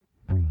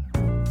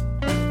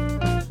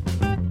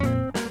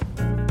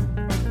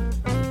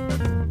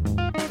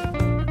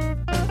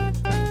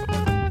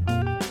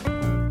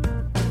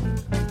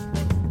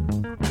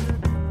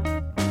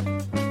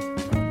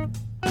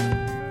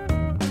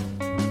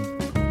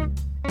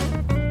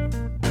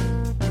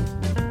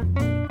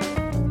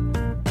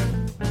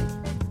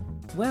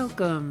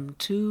welcome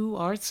to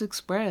Arts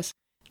Express.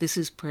 This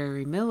is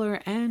Prairie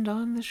Miller, and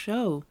on the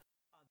show...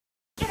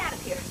 Get out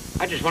of here.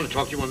 I just want to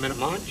talk to you a minute,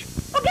 Marge.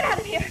 Oh, get out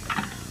of here.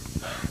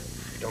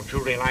 Don't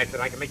you realize that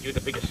I can make you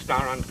the biggest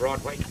star on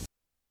Broadway?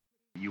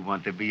 You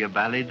want to be a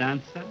ballet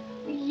dancer?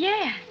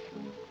 Yes.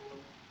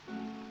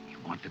 You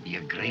want to be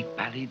a great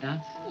ballet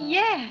dancer?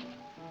 Yes.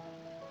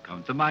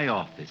 Come to my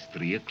office,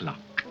 3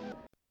 o'clock.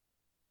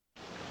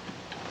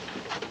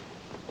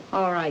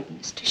 All right,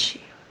 Mr.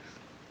 Shields.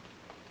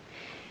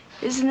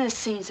 Isn't this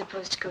scene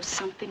supposed to go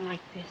something like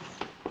this?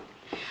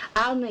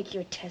 I'll make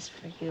your test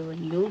for you,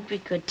 and you'll be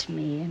good to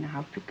me, and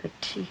I'll be good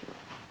to you.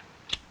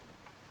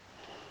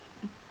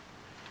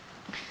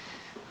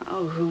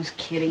 Oh, who's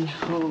kidding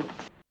who?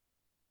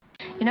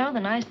 You know, the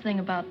nice thing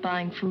about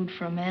buying food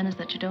for a man is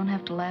that you don't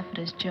have to laugh at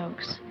his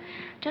jokes.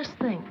 Just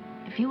think,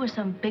 if you were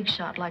some big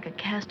shot like a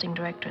casting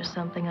director or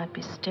something, I'd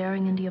be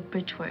staring into your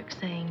bridge work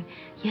saying,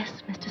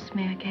 yes, Mr.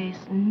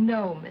 Smearcase,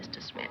 no, Mr.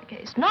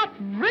 Smearcase, not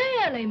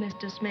really,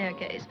 Mr.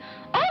 Smearcase.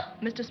 Oh,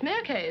 Mr.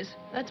 Smearcase,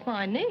 that's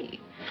my knee.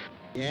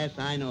 Yes,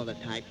 I know the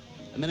type.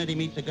 The minute he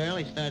meets a girl,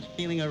 he starts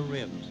feeling her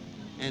ribs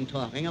and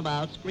talking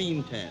about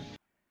screen tests.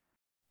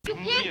 You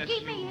can't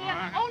keep me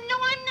here. Oh, no,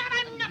 I'm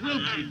not. We'll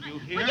keep you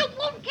here. Well, you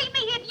won't keep me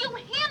here. Do you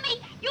hear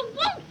me? You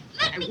won't.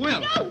 Let me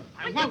go.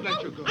 I won't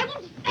let you go. I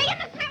won't stay in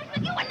the service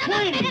with you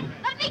another minute.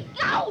 Let me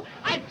go.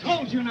 I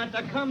told you not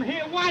to come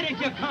here. Why did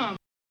you come?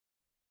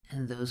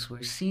 And those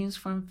were scenes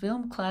from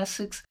film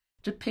classics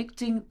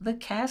depicting the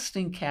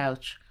casting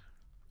couch.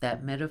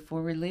 That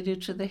metaphor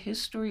related to the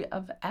history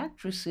of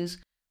actresses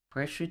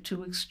pressured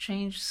to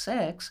exchange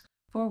sex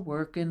for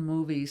work in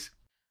movies,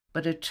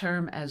 but a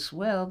term as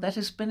well that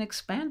has been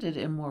expanded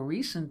in more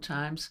recent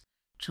times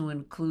to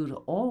include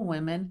all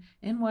women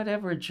in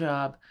whatever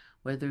job,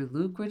 whether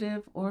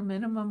lucrative or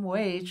minimum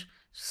wage,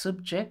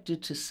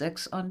 subjected to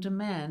sex on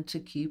demand to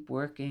keep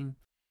working.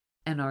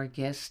 And our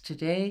guest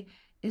today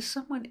is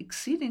someone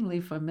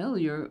exceedingly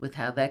familiar with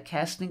how that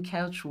casting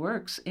couch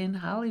works in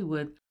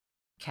Hollywood.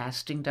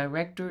 Casting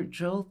director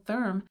Joel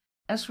Thurm,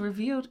 as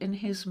revealed in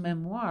his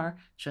memoir,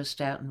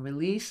 just out in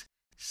release,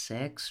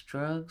 Sex,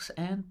 Drugs,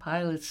 and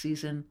Pilot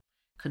Season,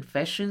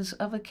 Confessions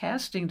of a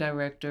Casting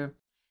Director.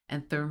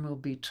 And Thurm will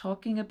be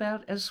talking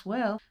about as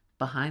well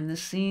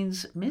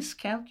behind-the-scenes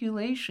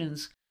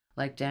miscalculations,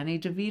 like Danny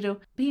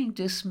DeVito being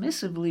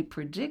dismissively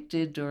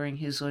predicted during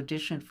his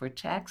audition for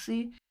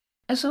Taxi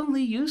as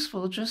only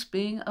useful just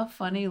being a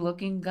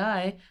funny-looking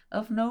guy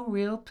of no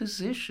real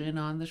position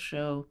on the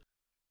show.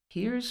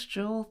 Here's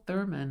Joel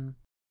Thurman.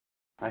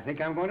 I think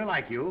I'm going to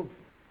like you.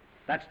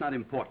 That's not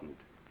important.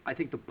 I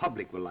think the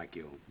public will like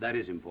you. That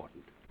is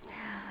important.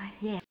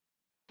 Yes.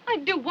 I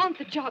do want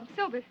the job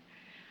so bad.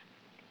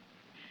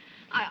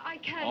 I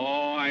can't.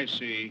 Oh, I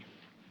see.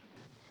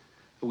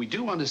 We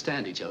do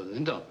understand each other,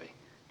 then, don't we?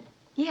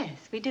 Yes,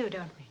 we do,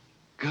 don't we?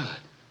 Good.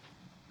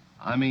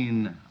 I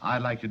mean,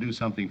 I'd like to do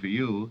something for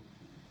you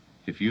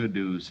if you'd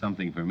do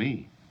something for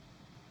me.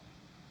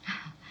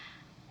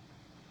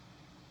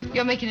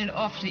 You're making it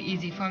awfully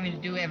easy for me to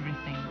do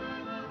everything,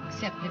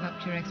 except live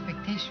up to your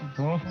expectations.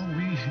 Oh,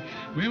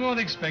 we won't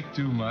expect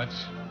too much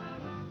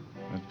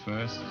at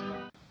first.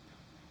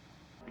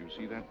 You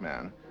see that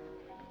man?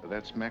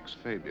 That's Max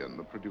Fabian,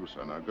 the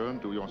producer. Now go and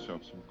do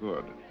yourself some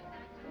good.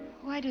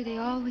 Why do they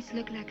always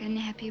look like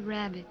unhappy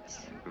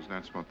rabbits? Because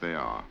that's what they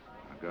are.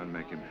 Now go and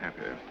make him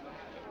happy.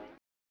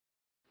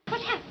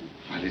 What happened?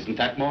 Well, isn't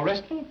that more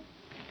restful?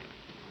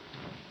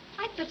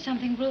 I thought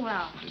something blew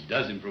out. It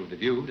does improve the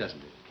view, doesn't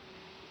it?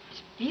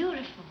 It's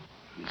beautiful.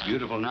 It's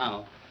beautiful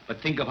now, but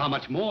think of how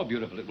much more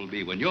beautiful it will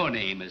be when your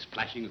name is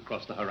flashing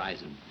across the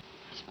horizon.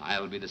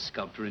 I'll be the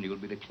sculptor and you'll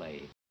be the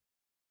clay.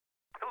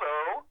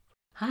 Hello.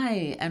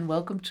 Hi, and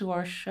welcome to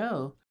our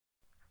show.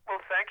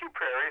 Well, thank you,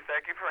 Prairie.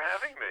 Thank you for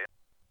having me.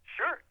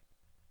 Sure.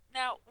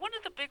 Now, one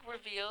of the big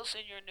reveals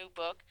in your new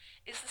book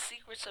is the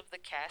secrets of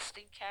the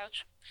casting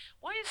couch.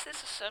 Why is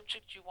this a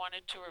subject you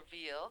wanted to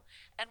reveal,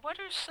 and what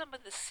are some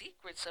of the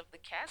secrets of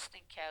the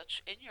casting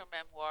couch in your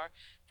memoir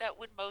that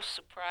would most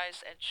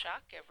surprise and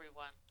shock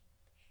everyone?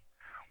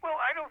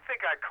 Well, I don't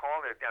think I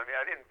called it. I mean,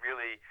 I didn't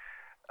really.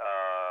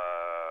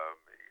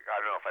 I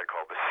don't know if I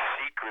call it the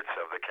secrets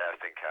of the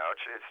casting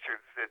couch.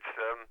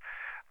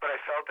 But I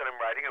felt that in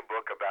writing a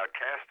book about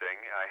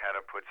casting, I had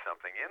to put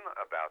something in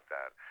about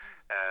that.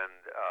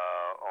 And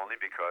only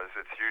because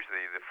it's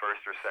usually the first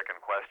or second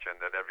question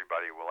that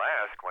everybody will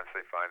ask once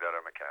they find out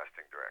I'm a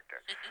casting director.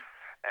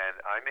 And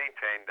I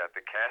maintain that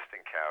the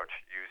casting couch,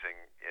 using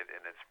it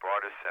in its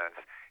broadest sense,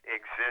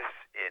 exists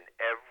in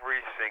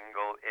every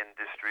single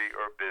industry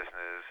or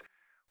business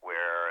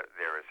where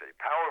there is a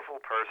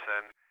powerful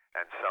person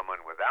and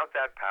someone without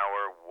that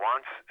power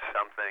wants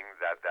something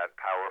that that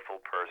powerful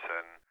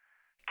person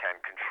can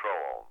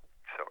control.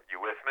 So, you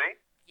with me?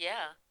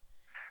 Yeah.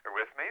 You're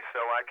with me?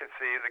 So I could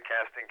see the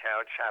casting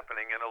couch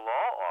happening in a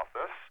law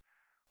office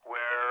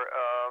where,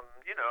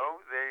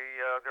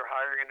 they're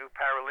hiring a new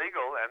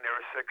paralegal and there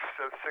are six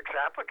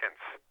applicants.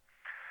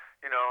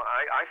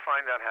 I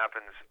find that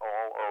happens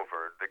all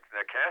over.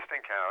 The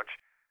casting couch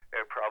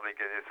is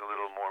a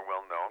little more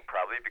well-known,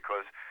 probably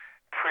because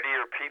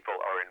prettier people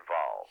are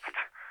involved.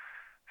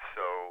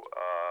 So,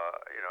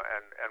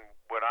 and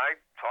what I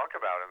talk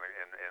about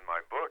in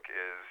my book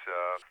is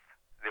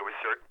there were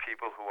certain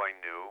people who I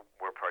knew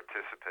were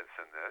participants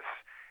in this,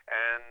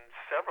 and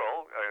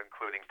several,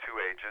 including 2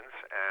 agents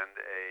and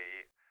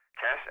a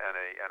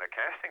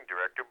casting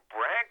director,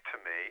 bragged to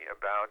me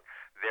about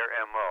their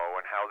MO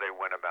and how they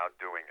went about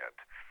doing it,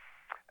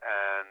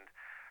 and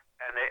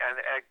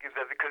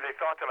because they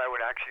thought that I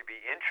would actually be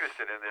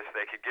interested in this,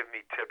 they could give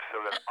me tips so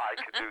that I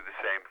could do the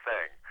same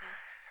thing.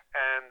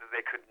 And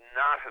they could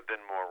not have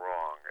been more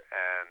wrong.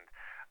 And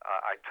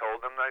I told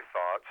them my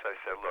thoughts. I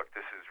said, look,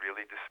 this is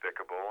really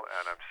despicable,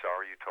 and I'm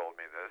sorry you told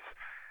me this.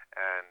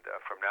 And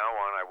from now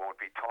on, I won't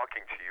be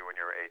talking to you in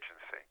your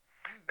agency.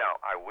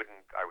 Now, I would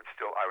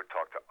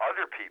talk to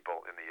other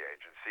people in the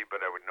agency,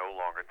 but I would no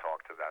longer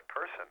talk to that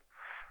person.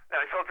 And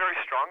I felt very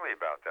strongly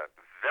about that,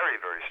 very,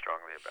 very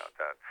strongly about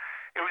that.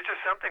 It was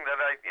just something that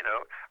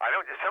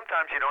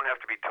sometimes you don't have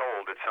to be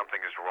told that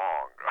something is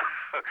wrong,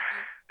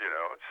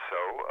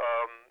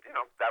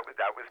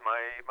 that was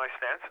my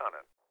stance on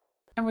it.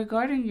 And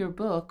regarding your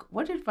book,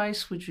 what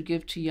advice would you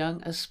give to young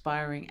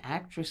aspiring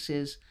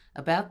actresses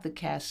about the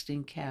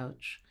casting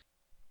couch?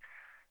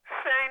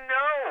 Say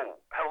no.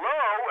 Hello?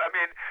 I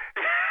mean,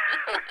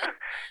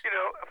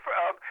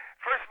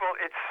 first of all,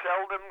 it's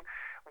seldom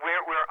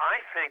where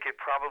I think it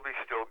probably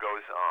still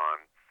goes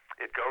on.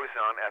 It goes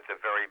on at the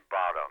very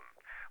bottom,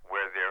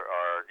 where there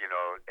are,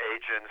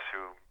 agents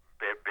who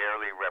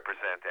barely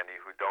represent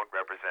who don't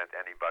represent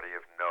anybody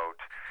of note,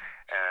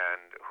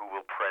 and who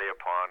will prey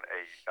upon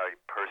a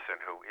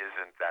person who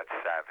isn't that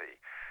savvy.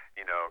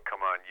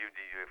 Come on,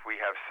 if we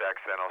have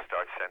sex, then I'll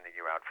start sending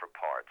you out for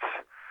parts.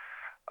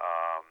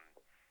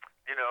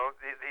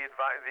 The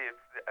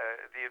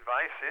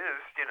advice is,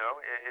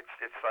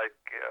 it's like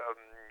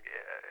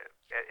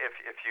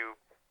if you.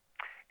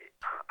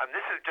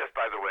 This is just,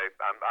 by the way,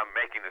 I'm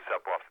making this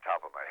up off the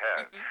top of my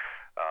head.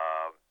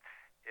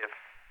 If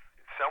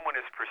someone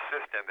is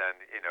persistent and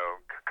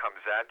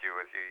comes at you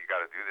with you got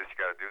to do this,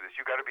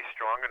 you got to be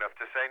strong enough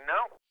to say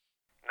no,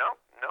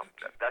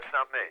 that's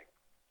not me,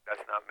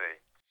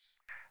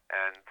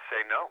 and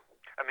say no.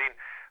 I mean,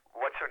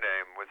 what's her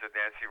name? Was it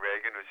Nancy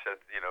Reagan who said,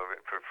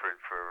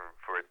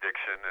 for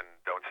addiction and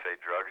don't say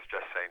drugs,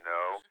 just say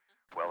no?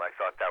 Well, I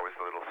thought that was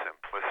a little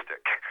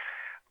simplistic,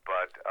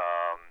 but.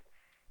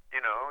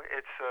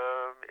 It's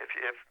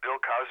if Bill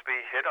Cosby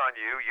hit on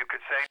you, you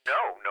could say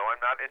no,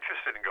 I'm not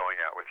interested in going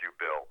out with you,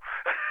 Bill,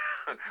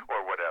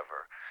 or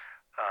whatever.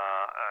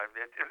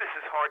 This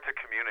is hard to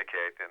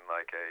communicate in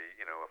like a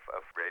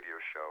radio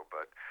show,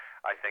 but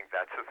I think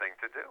that's the thing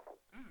to do.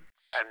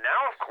 And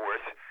now, of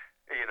course,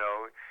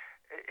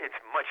 it's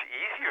much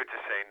easier to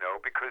say no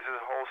because of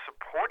the whole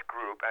support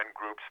group and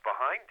groups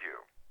behind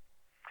you.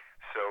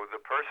 So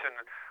the person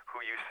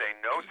who you say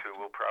no to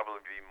will probably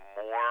be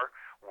more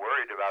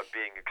worried about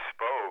being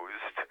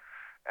exposed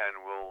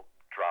and will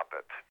drop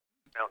it.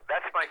 Now,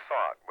 that's my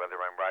thought. Whether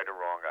I'm right or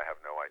wrong, I have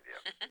no idea.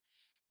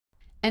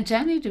 And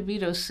Danny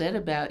DeVito said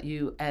about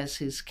you as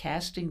his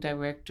casting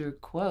director,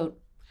 quote,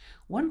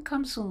 "One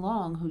comes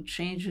along who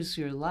changes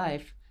your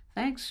life.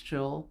 Thanks,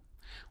 Joel."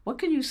 What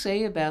can you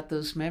say about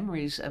those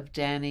memories of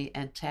Danny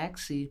and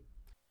Taxi?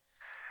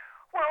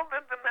 Well,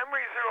 the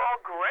memories are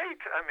all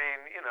great. I mean,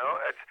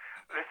 it's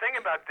the thing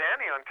about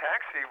Danny on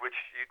Taxi, which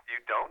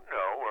you don't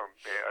know, or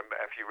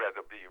if you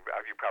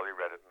probably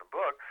read it in the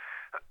book.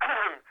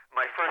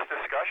 My first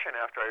discussion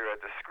after I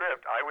read the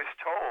script, I was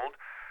told,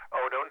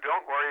 "Oh,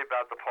 don't worry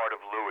about the part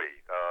of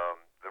Louis,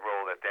 the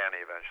role that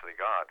Danny eventually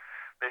got."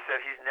 They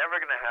said he's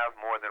never going to have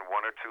more than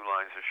 1 or 2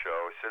 lines a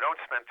show, so don't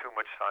spend too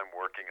much time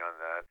working on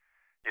that.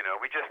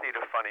 We just need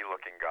a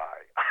funny-looking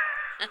guy.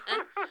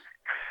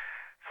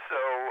 So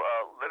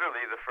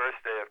literally the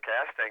first day of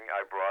casting,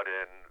 I brought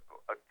in.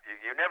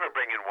 You never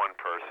bring in one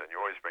person. You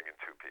always bring in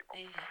 2 people.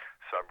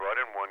 So I brought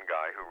in one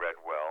guy who read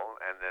well,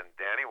 and then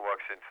Danny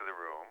walks into the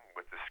room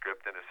with the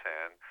script in his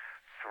hand,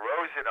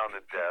 throws it on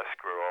the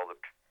desk where all the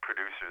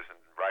producers and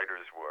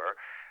writers were,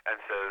 and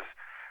says,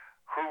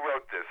 "Who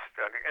wrote this?"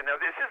 And now,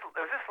 is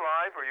this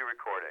live or are you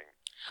recording?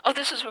 Oh,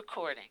 this is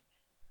recording.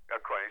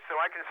 Okay, so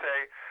I can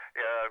say,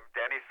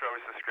 Danny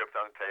throws the script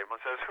on the table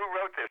and says, "Who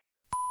wrote this?"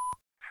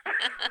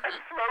 and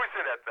throws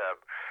it at them.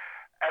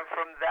 And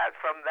from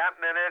that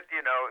minute,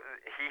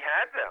 he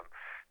had them,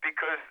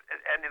 because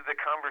and the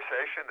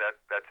conversation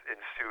that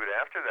ensued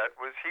after that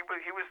was he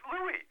was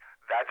Louis.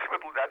 That's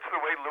the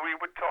way Louis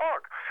would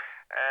talk,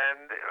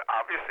 and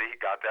obviously he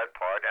got that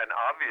part. And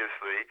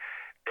obviously,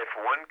 if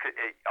one could,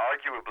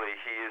 arguably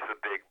he is the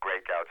big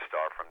breakout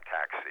star from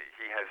Taxi.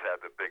 He has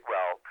had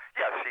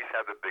he's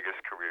had the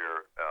biggest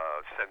career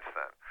since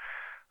then.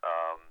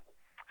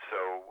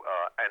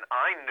 And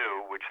I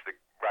knew, which the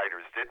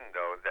writers didn't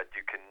know, that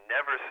you can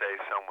never say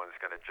someone's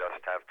going to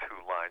just have 2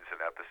 lines an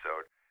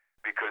episode,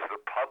 because the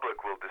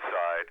public will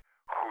decide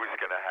who's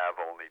going to have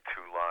only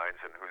 2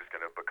 lines and who's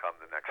going to become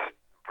the next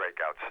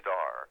breakout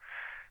star.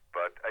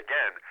 But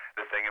again,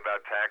 the thing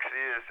about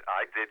Taxi is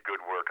I did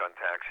good work on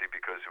Taxi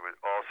because it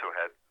also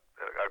had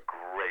a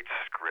great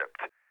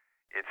script.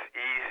 it's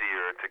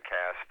easier to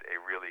cast a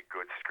really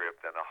good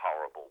script than a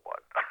horrible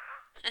one.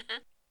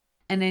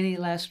 And any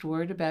last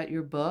word about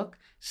your book,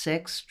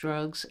 Sex,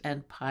 Drugs,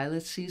 and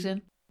Pilot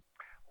Season?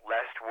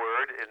 Last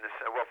word in this.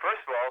 Well,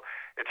 first of all,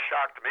 it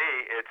shocked me.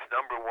 It's #1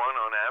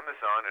 on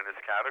Amazon in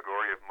its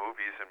category of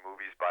movies and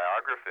movies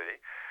biography.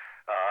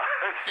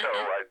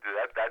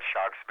 That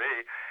shocks me.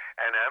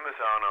 And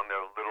Amazon, on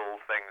their little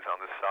things on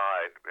the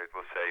side, it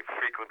will say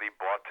frequently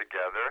bought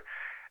together.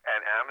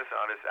 And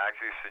Amazon is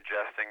actually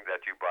suggesting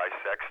that you buy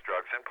Sex,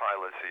 Drugs, and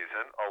Pilot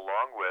Season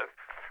along with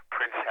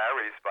Prince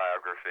Harry's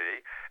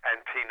biography and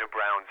Tina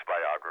Brown's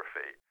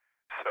biography.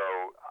 So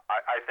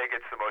I think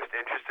it's the most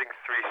interesting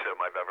threesome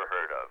I've ever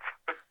heard of.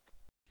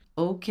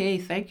 Okay,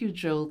 thank you,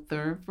 Joel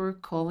Thurm, for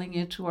calling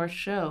into our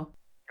show.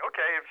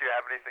 Okay, if you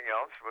have anything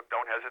else,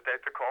 don't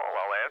hesitate to call.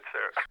 I'll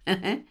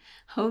answer.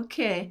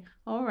 Okay,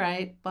 all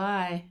right,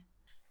 bye.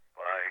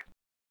 Bye.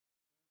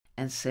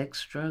 And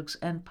Sex, Drugs,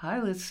 and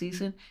Pilot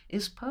Season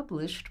is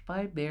published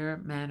by Bear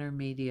Manor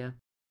Media.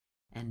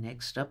 And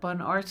next up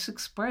on Arts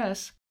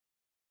Express.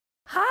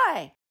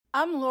 Hi,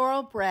 I'm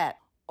Laurel Brett,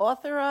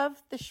 author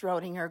of The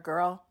Schrodinger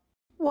Girl.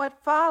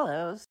 What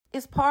follows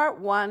is part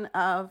 1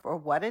 of For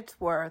What It's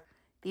Worth,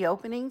 the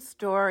opening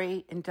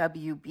story in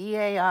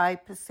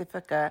WBAI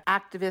Pacifica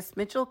activist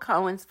Mitchel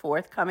Cohen's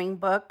forthcoming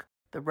book,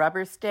 The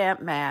Rubber Stamp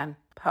Man,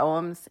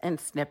 Poems and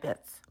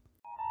Snippets.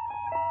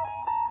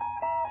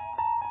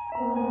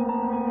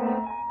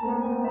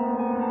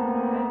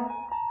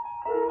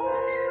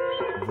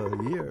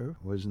 The year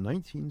was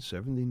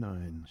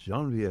 1979.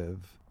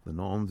 Geneviève, the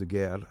nom de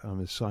guerre I'm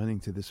assigning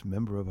to this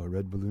member of our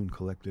Red Balloon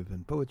Collective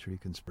and Poetry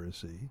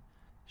Conspiracy,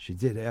 she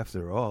did,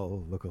 after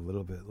all, look a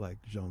little bit like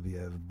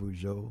Geneviève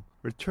Bujold,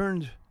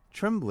 returned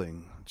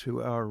trembling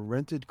to our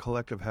rented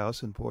collective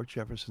house in Port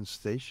Jefferson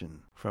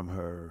Station from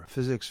her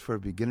Physics for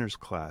Beginners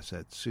class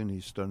at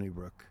SUNY Stony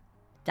Brook.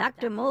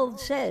 Dr. Mold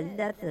said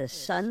that the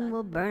sun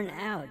will burn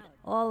out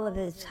all of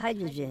its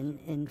hydrogen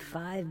in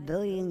 5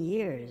 billion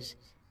years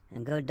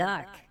and go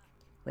dark.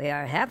 We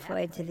are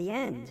halfway to the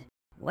end.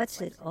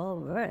 What's it all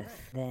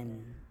worth,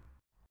 then?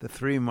 The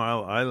 3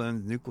 Mile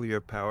Island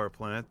nuclear power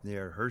plant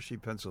near Hershey,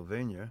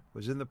 Pennsylvania,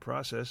 was in the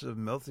process of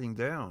melting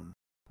down.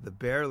 The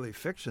barely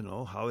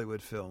fictional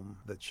Hollywood film,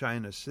 The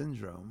China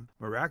Syndrome,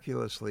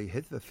 miraculously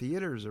hit the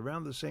theaters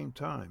around the same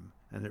time,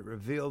 and it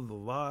revealed the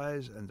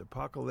lies and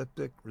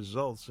apocalyptic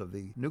results of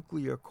the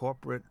nuclear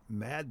corporate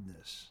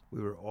madness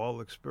we were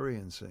all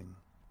experiencing.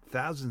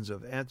 Thousands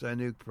of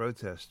anti-nuke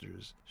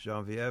protesters,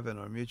 Geneviève and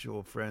our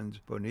mutual friend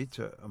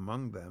Bonita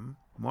among them,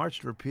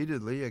 marched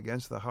repeatedly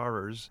against the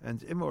horrors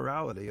and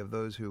immorality of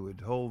those who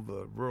would hold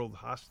the world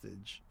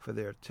hostage for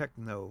their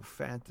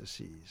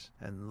techno-fantasies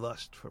and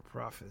lust for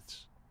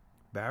profits.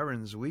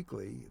 Barron's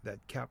Weekly,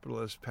 that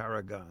capitalist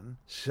paragon,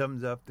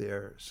 summed up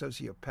their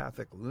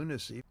sociopathic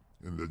lunacy.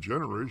 In the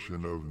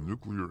generation of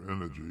nuclear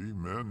energy,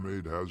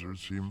 man-made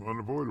hazards seem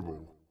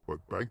unavoidable,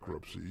 but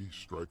bankruptcy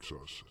strikes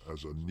us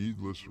as a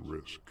needless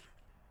risk.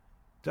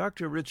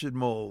 Dr. Richard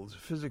Mould,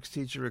 physics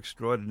teacher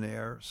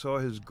extraordinaire, saw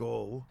his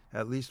goal,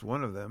 at least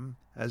one of them,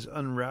 as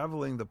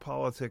unraveling the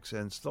politics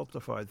and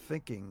stultified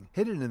thinking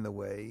hidden in the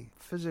way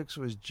physics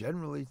was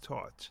generally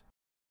taught.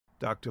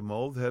 Dr.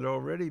 Mould had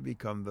already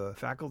become the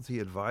faculty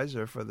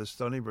advisor for the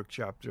Stony Brook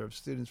chapter of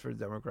Students for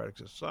Democratic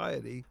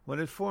Society when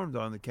it formed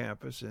on the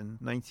campus in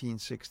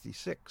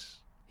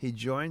 1966. He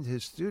joined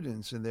his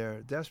students in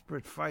their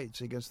desperate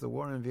fights against the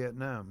war in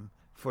Vietnam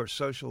for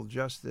social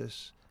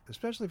justice,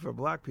 especially for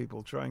black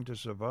people trying to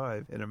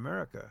survive in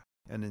America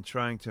and in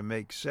trying to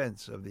make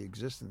sense of the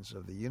existence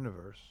of the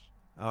universe.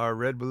 Our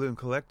Red Balloon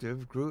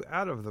Collective grew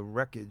out of the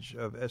wreckage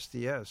of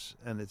SDS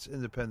and its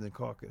independent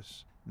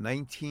caucus.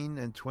 19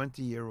 and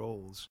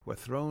 20-year-olds were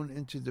thrown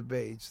into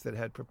debates that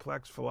had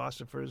perplexed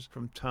philosophers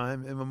from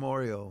time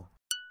immemorial.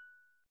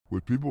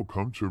 Would people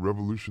come to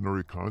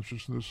revolutionary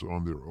consciousness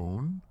on their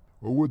own?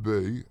 Or would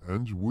they,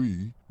 and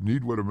we,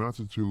 need what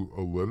amounted to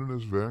a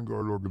Leninist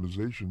vanguard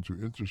organization to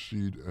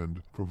intercede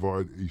and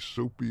provide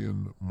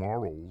Aesopian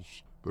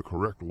morals, the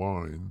correct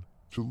line,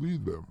 to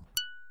lead them?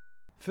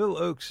 Phil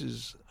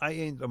Oakes' I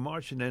Ain't a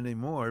Martian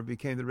Anymore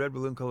became the Red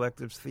Balloon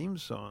Collective's theme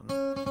song.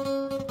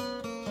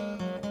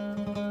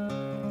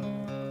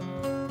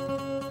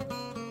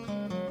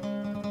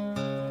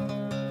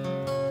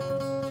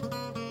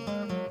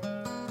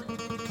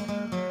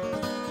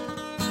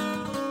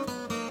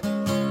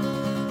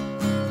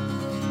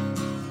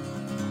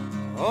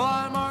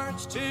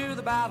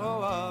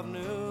 Battle of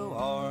New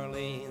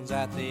Orleans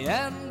at the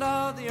end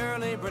of the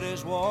early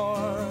British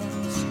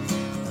wars.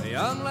 The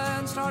young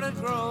land started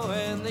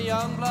growing, the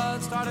young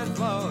blood started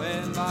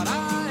flowing, but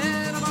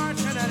I ain't a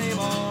marching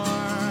anymore.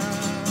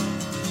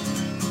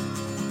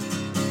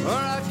 For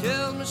I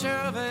killed my share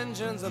of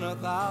Injuns in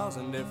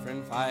 1,000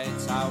 different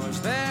fights. I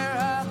was there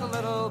at the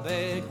Little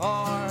Big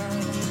Horn.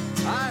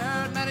 I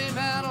heard many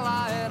men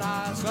lying,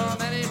 I saw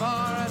many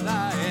more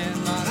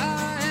dying, but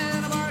I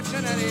ain't a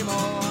marching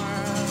anymore.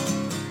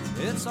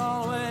 It's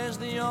always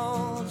the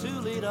old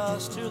to lead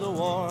us to the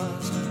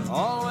wars,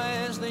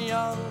 always the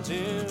young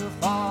to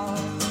fall.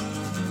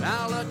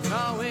 Now look at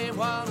all we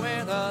won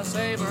with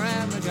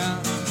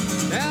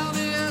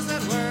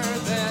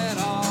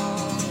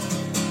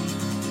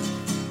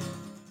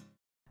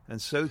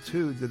And so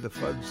too did the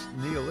Fugs'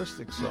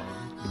 nihilistic song,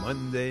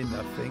 Monday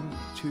Nothing,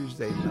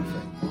 Tuesday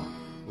Nothing,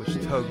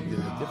 which tugged in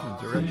a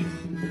different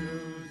direction.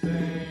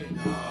 Tuesday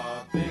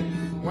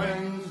nothing,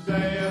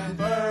 Wednesday and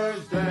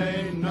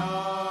Thursday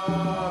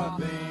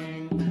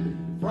nothing,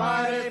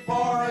 Friday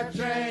for a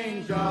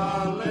change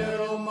a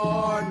little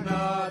more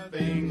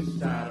nothing,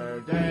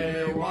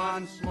 Saturday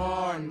once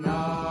more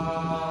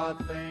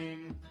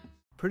nothing.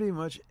 Pretty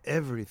much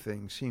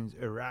everything seemed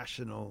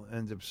irrational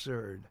and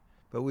absurd,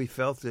 but we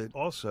felt it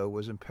also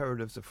was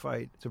imperative to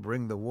fight to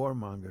bring the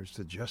warmongers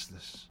to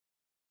justice.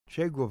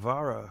 Che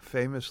Guevara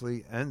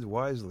famously and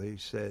wisely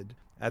said,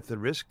 "At the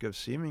risk of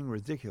seeming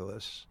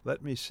ridiculous,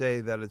 let me say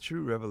that a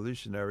true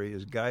revolutionary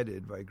is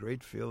guided by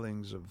great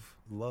feelings of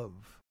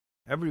love."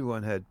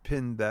 Everyone had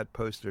pinned that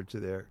poster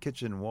to their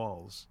kitchen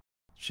walls.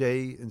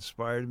 Che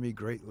inspired me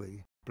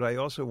greatly, but I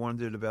also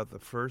wondered about the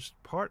first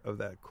part of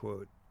that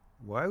quote.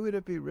 Why would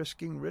it be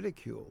risking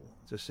ridicule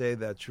to say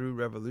that true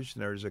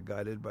revolutionaries are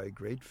guided by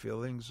great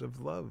feelings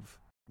of love?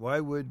 Why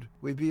would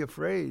we be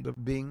afraid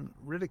of being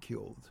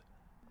ridiculed?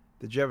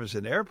 The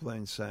Jefferson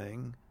Airplane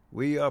sang,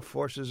 "We are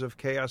forces of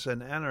chaos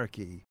and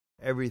anarchy.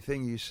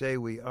 Everything you say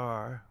we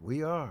are,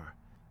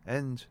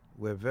 and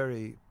we're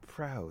very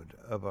proud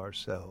of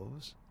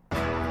ourselves."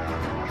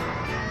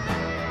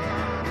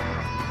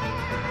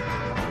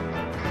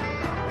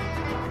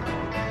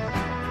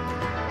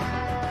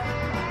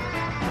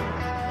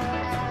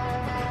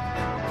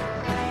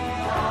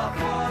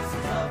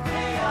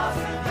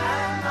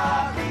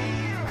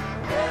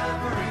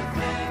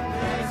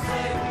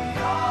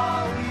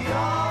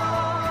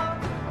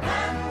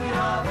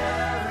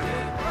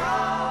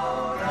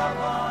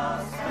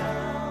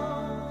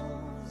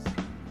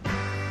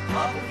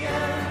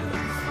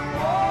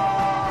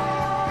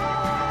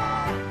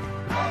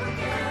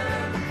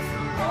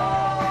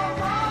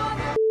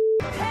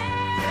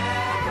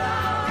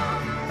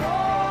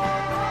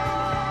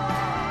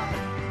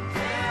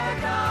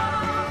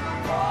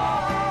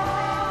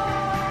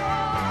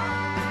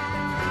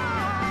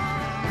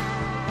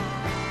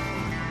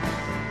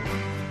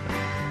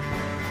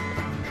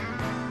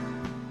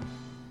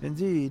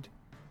 Indeed,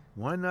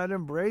 why not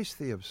embrace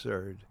the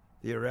absurd,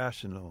 the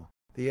irrational,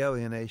 the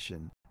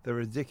alienation, the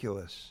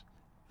ridiculous?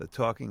 The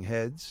Talking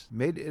Heads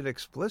made it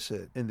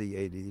explicit in the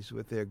 80s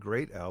with their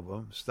great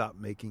album, Stop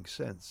Making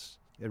Sense.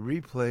 It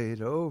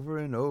replayed over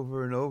and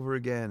over and over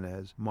again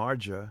as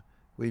Marja,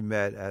 we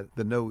met at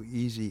the No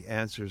Easy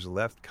Answers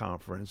Left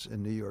conference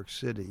in New York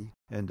City,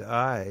 and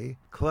I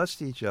clutched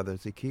each other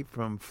to keep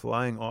from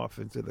flying off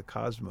into the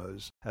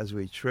cosmos as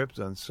we tripped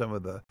on some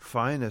of the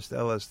finest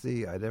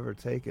LSD I'd ever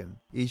taken.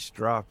 Each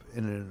drop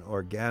in an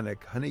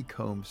organic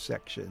honeycomb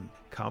section,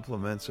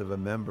 compliments of a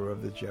member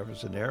of the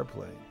Jefferson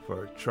Airplane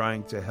for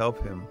trying to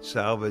help him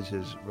salvage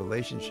his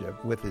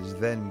relationship with his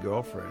then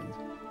girlfriend,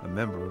 a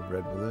member of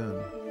Red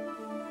Balloon.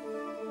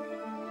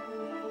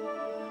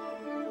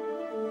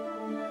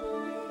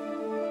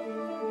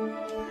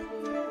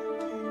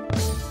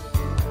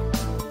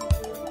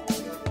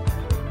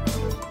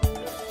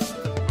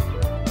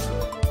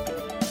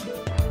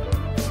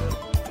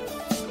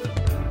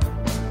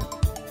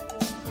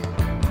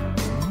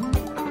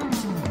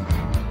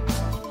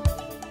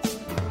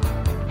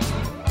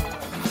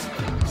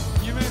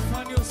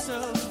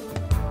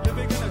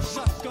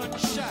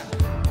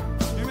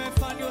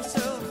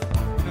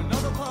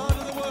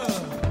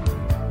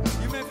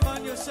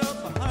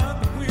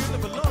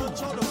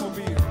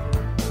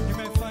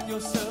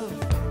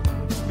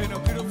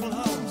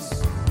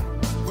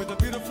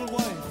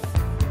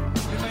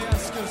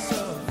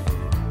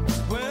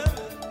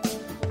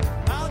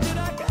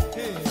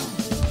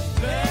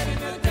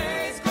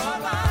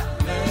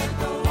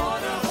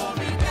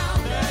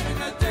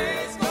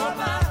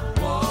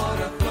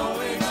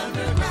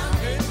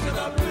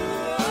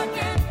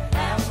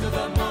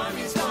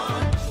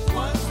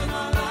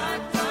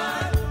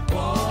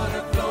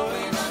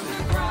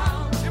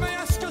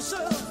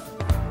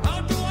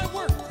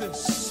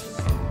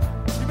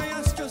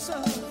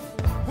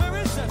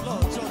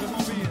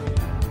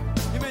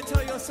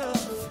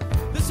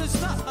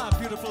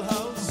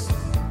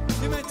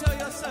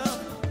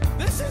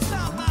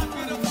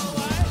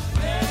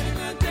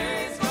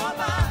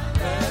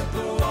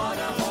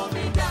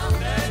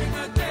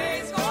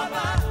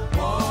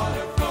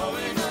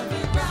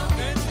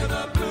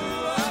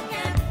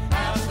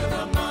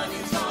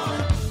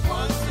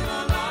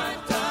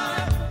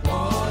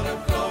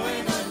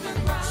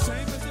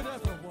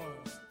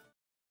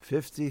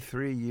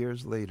 "53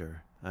 years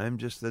later, I'm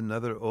just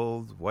another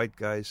old white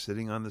guy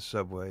sitting on the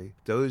subway,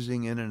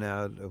 dozing in and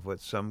out of what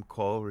some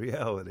call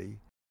reality.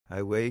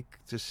 I wake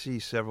to see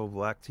several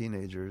black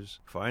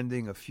teenagers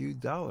finding a few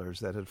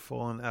dollars that had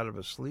fallen out of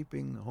a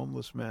sleeping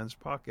homeless man's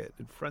pocket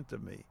in front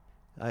of me.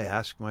 I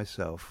ask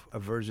myself a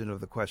version of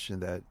the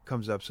question that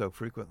comes up so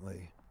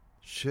frequently.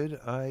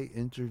 Should I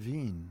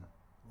intervene?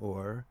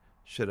 Or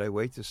should I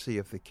wait to see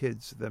if the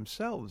kids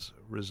themselves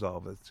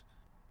resolve it?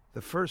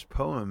 The first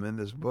poem in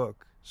this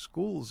book,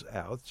 School's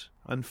Out,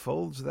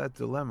 unfolds that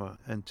dilemma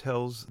and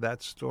tells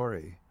that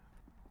story.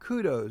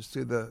 Kudos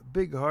to the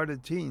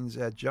big-hearted teens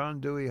at John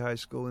Dewey High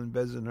School in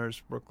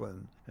Bensonhurst,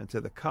 Brooklyn, and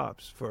to the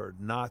cops for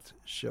not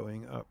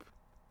showing up.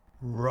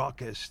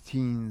 Raucous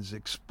teens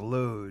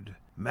explode,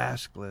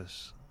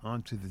 maskless,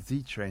 onto the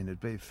D train at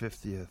Bay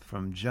 50th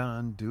from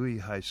John Dewey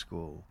High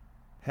School.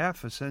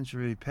 Half a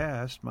century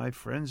past, my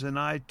friends and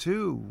I,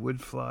 too,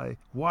 would fly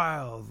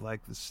wild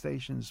like the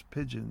station's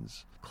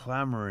pigeons,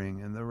 clamoring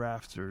in the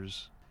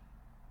rafters.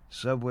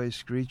 Subway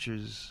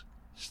screeches,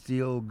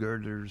 steel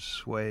girders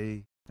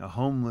sway. A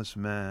homeless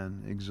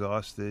man,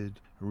 exhausted,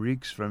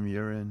 reeks from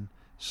urine,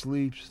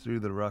 sleeps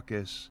through the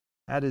ruckus.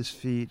 At his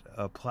feet,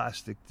 a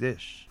plastic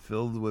dish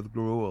filled with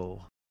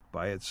gruel.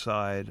 By its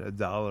side,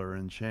 $1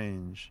 and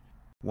change.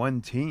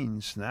 One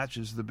teen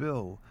snatches the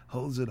bill,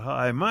 holds it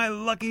high. My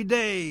lucky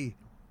day!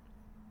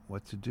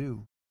 What to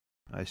do?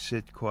 I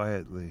sit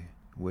quietly,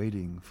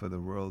 waiting for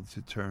the world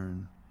to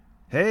turn.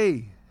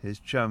 Hey! His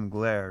chum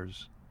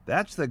glares.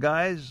 That's the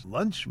guy's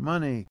lunch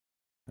money.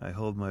 I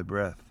hold my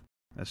breath.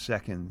 A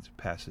second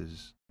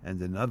passes,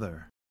 and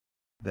another.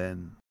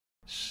 Then,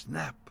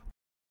 snap!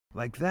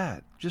 Like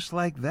that, just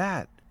like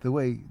that. The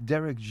way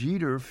Derek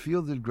Jeter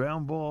fielded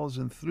ground balls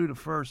and threw to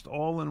first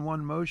all in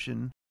one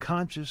motion.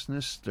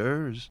 Consciousness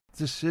stirs,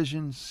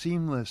 decision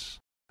seamless.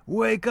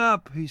 Wake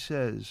up, he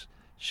says.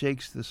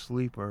 Shakes the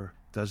sleeper,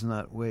 does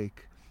not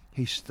wake.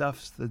 He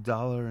stuffs the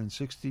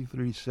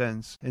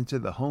 $1.63 into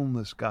the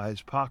homeless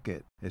guy's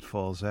pocket. It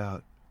falls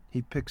out.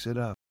 He picks it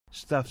up,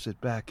 stuffs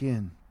it back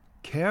in.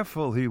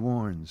 Careful, he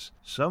warns.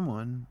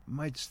 Someone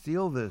might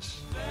steal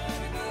this.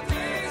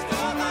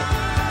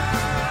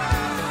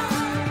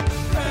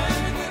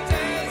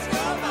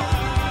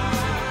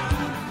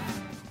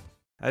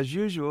 As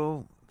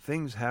usual,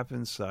 things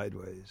happen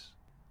sideways.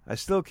 I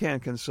still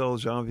can't console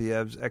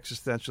Genevieve's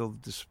existential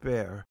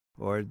despair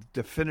or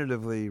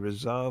definitively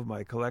resolve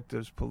my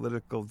collective's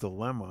political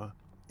dilemma,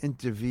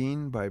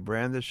 intervene by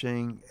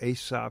brandishing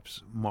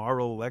Aesop's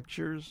moral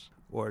lectures,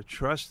 or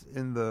trust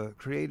in the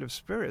creative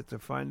spirit to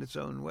find its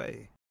own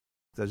way.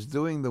 Does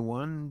doing the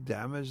one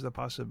damage the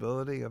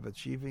possibility of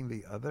achieving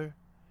the other?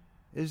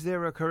 Is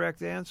there a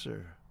correct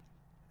answer?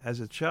 As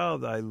a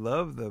child, I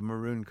loved the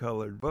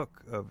maroon-colored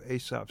book of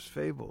Aesop's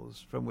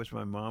Fables, from which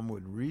my mom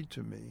would read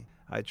to me.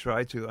 I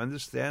tried to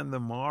understand the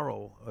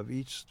moral of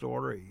each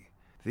story.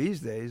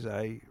 These days,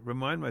 I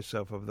remind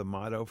myself of the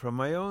motto from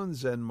my own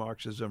Zen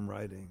Marxism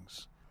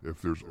writings.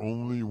 If there's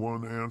only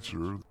one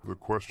answer, the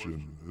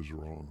question is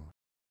wrong.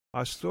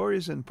 Are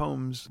stories and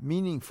poems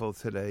meaningful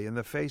today in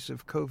the face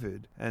of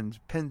COVID and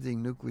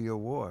pending nuclear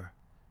war?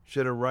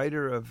 Should a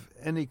writer of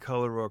any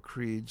color or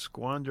creed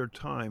squander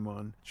time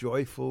on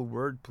joyful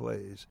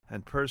wordplays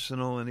and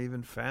personal and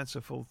even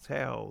fanciful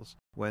tales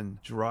when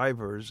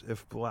drivers,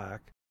 if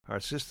black, are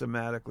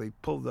systematically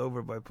pulled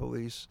over by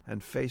police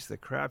and face the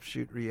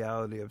crapshoot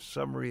reality of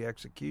summary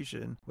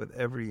execution with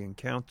every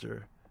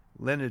encounter?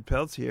 Leonard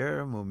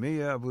Peltier,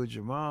 Mumia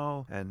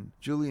Abu-Jamal, and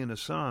Julian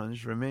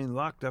Assange remain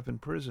locked up in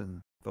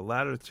prison, the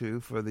latter two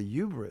for the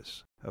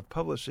hubris of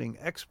publishing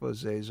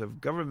exposés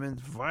of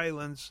government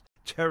violence,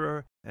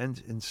 terror,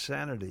 and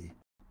insanity.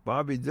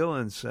 Bobby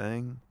Dylan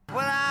sang,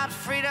 Without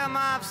freedom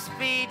of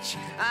speech,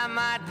 I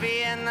might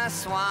be in the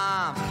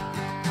swamp.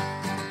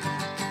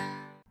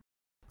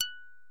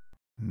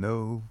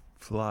 No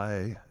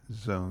Fly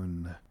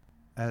Zone.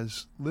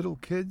 As little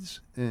kids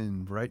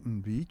in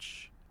Brighton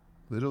Beach,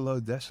 Little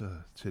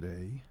Odessa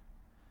today,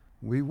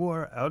 we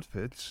wore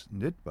outfits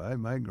knit by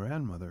my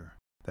grandmother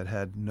that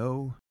had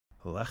no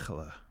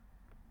lechla,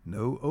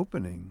 no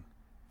opening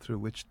through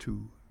which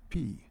to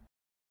pee.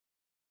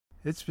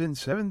 It's been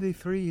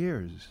 73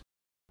 years,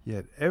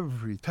 yet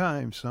every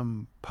time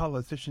some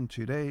politician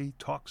today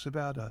talks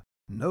about a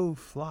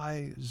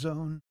no-fly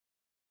zone,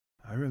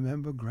 I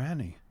remember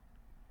Granny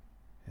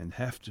and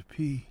have to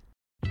pee.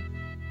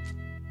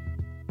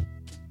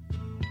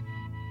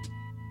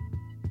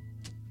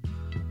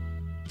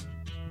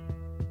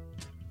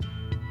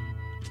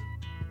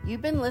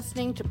 You've been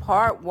listening to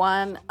part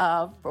one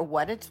of For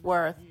What It's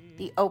Worth,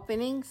 the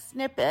opening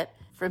snippet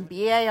from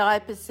BAI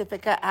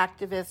Pacifica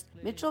activist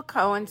Mitchel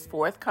Cohen's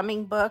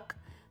forthcoming book,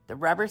 The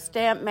Rubber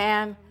Stamp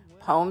Man,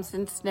 Poems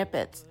and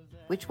Snippets,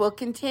 which will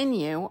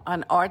continue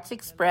on Arts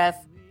Express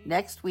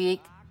next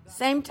week,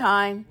 same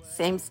time,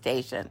 same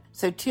station.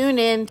 So tune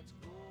in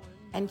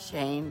and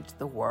change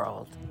the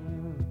world.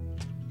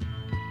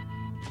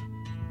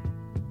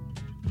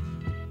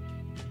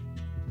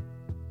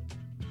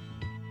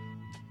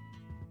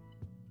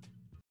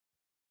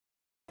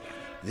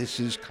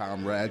 This is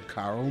Comrade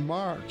Karl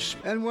Marx,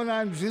 and when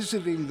I'm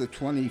visiting the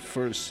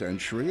 21st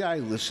century, I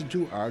listen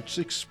to Arts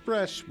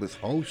Express with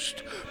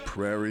host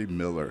Prairie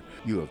Miller.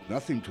 You have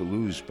nothing to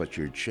lose but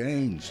your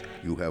chains.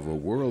 You have a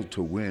world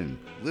to win.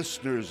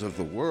 Listeners of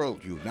the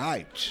world,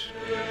 unite.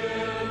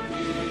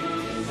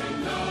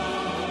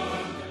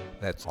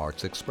 That's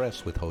Arts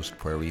Express with host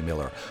Prairie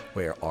Miller,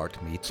 where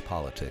art meets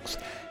politics.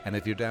 And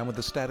if you're down with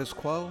the status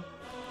quo,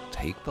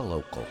 take the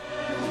local.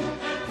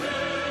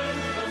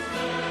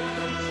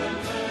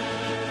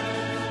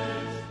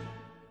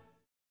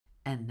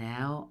 And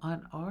now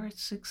on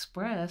Arts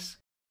Express,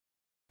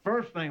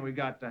 First thing we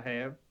got to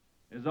have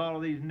is all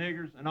of these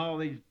niggers and all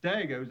of these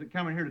dagos that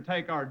come in here to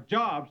take our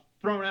jobs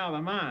thrown out of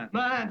the mine.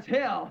 Mine's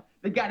hell.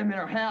 They got them in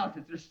our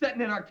houses. They're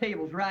sitting in our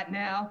tables right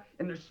now,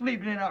 and they're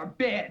sleeping in our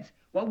beds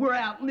while we're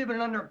out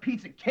living under a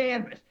piece of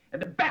canvas at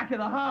the back of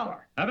the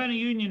holler. I've been a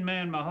union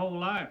man my whole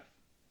life.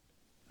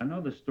 I know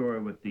the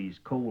story with these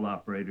coal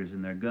operators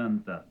and their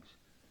gun thugs.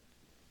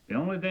 The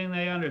only thing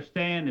they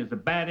understand is the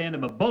bad end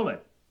of a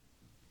bullet.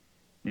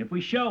 And if we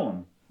show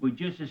them, we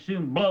just as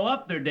soon blow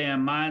up their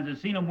damn minds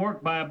as seen them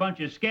work by a bunch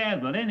of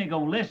scabs, but then they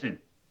gonna listen.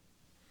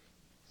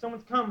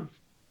 Someone's coming.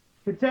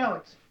 It's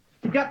Alex.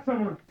 You got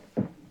someone.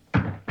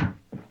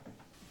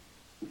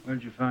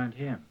 Where'd you find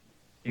him?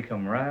 He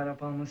come right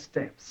up on the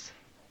steps.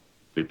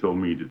 They told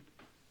me that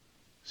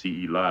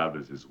C.E.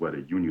 Lively's is where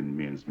the union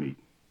men's meet.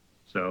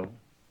 So?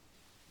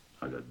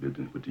 I got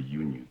business with the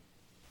union.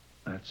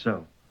 That's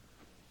so.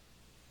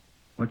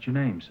 What's your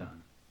name,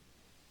 son?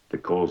 They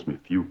calls me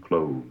Few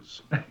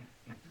Clothes.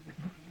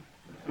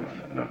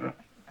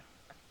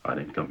 I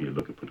didn't come here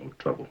looking for no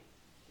trouble.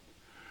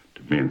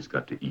 The men's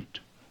got to eat.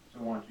 So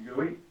why don't you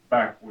go eat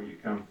back where you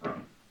come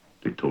from?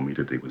 They told me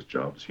that they was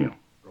jobs here.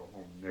 Go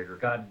home, nigger.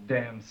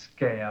 Goddamn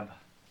scab.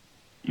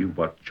 You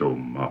watch your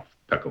mouth,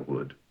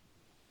 Peckerwood.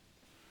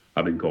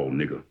 I've been called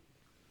nigger,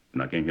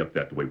 and I can't help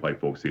that the way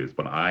white folks is,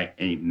 but I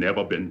ain't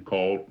never been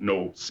called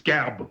no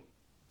scab.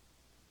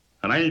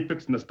 And I ain't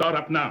fixing to start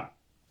up now.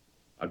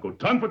 I go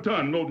ton for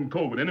ton loading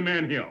coal with any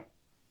man here.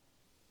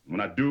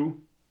 When I do,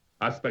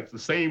 I expect the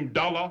same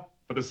dollar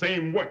for the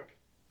same work.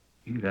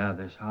 You get out of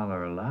this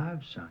holler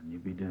alive, son.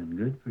 You'd be doing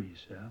good for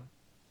yourself.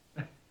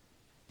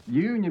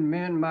 Union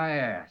men, my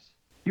ass.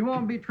 You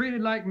want to be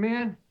treated like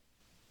men?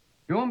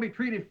 You want to be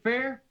treated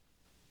fair?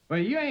 Well,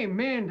 you ain't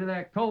men to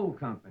that coal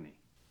company.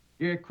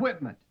 Your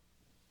equipment.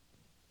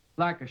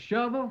 Like a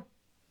shovel,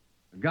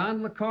 a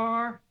gondola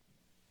car,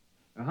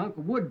 a hunk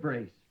of wood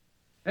brace.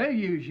 They'll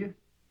use you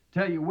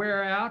till you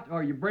wear out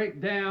or you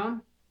break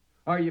down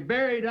or you're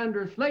buried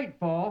under a slate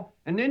fall,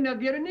 and then they'll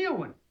get a new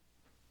one.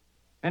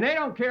 And they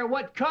don't care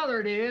what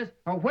color it is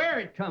or where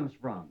it comes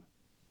from.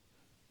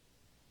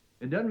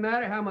 It doesn't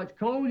matter how much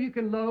coal you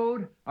can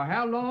load or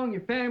how long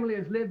your family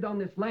has lived on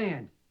this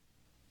land.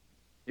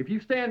 If you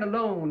stand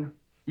alone,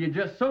 you're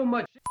just so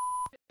much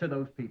to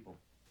those people.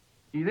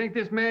 You think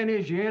this man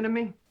is your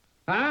enemy?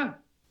 Huh?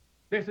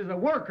 This is a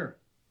worker.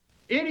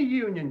 Any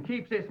union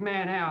keeps this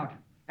man out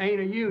ain't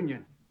a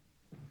union.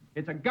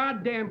 It's a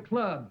goddamn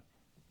club.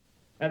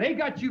 Now, they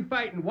got you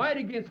fighting white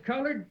against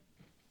colored,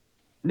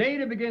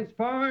 native against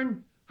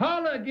foreign,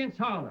 holler against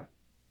holler.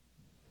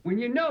 When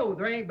you know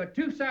there ain't but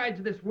two sides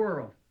of this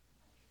world,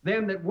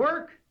 them that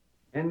work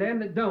and them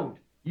that don't.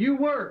 You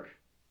work,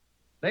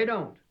 they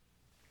don't.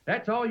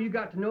 That's all you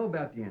got to know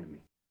about the enemy.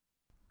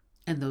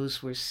 And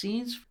those were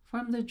scenes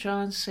from the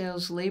John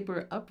Sayles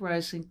Labor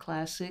Uprising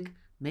classic,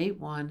 May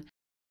 1,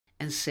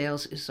 and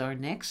Sayles is our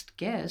next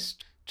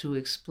guest to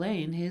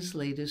explain his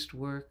latest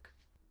work.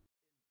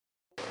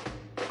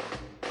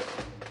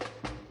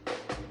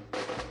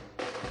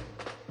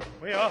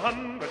 We're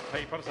 100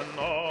 papers and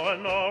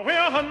no,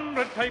 we're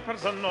 100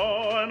 papers and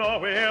no,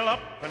 we'll up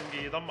and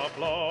give them a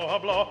blow.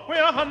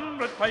 We're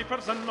 100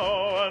 papers and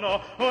no,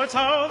 oh, it's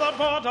how the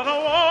border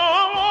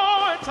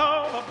a it's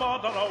how the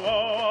border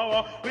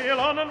a we'll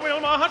on and we'll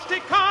march to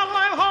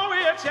Carlisle,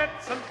 Howie, at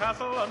Jets and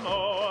Castle and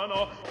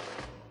no.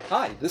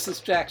 Hi, this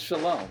is Jack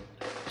Shalom.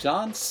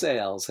 John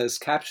Sayles has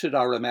captured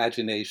our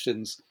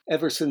imaginations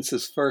ever since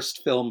his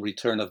first film,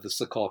 Return of the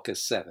Secaucus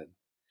 7.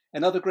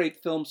 And other great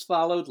films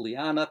followed: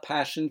 Liana,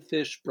 Passion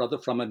Fish, Brother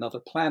from Another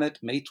Planet,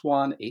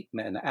 Matewan, 8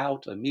 Men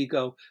Out,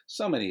 Amigo,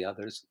 so many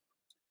others.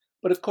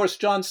 But of course,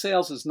 John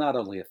Sayles is not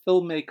only a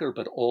filmmaker,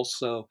 but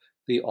also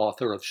the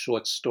author of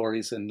short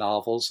stories and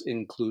novels,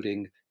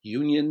 including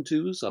Union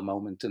Dues, A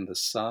Moment in the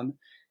Sun,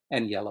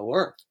 and Yellow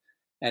Earth.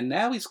 And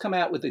now he's come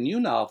out with a new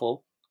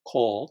novel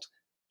called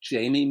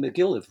Jamie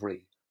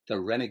MacGillivray, The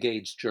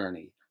Renegade's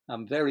Journey.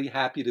 I'm very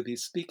happy to be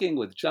speaking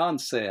with John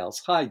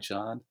Sayles. Hi,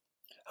 John.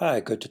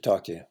 Hi, good to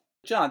talk to you.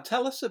 John,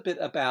 tell us a bit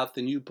about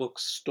the new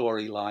book's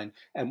storyline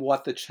and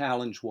what the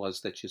challenge was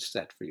that you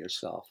set for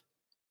yourself.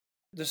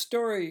 The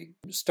story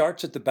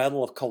starts at the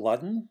Battle of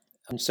Culloden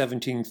in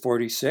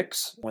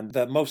 1746, when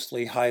the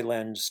mostly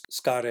Highland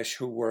Scottish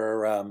who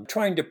were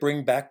trying to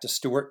bring back the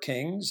Stuart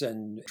kings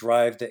and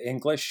drive the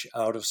English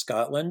out of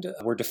Scotland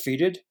were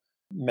defeated,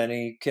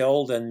 many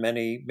killed and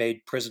many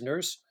made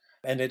prisoners.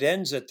 And it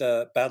ends at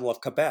the Battle of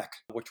Quebec,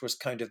 which was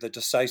kind of the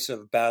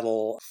decisive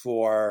battle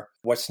for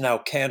what's now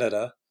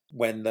Canada,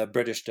 when the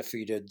British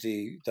defeated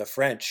the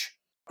French.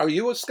 Are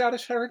you of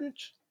Scottish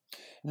heritage?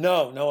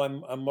 No,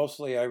 I'm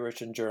mostly Irish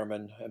and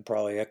German, and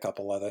probably a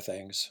couple other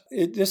things.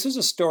 This is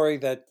a story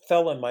that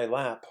fell in my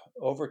lap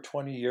over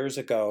 20 years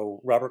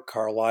ago. Robert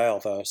Carlyle,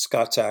 the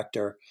Scots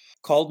actor,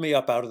 called me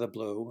up out of the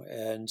blue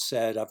and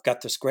said, "I've got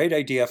this great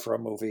idea for a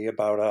movie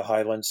about a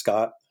Highland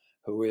Scot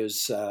who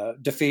is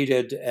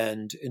defeated,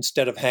 and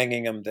instead of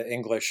hanging him, the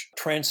English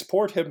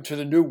transport him to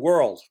the New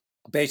World,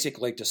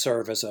 basically to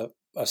serve as a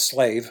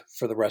slave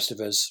for the rest of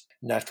his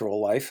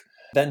natural life.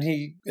 Then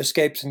he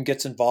escapes and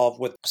gets involved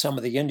with some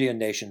of the Indian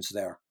nations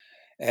there.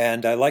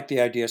 And I liked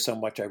the idea so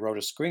much, I wrote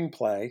a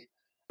screenplay.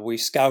 We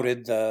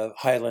scouted the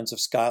Highlands of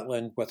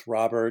Scotland with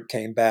Robert,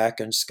 came back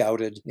and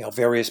scouted,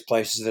 various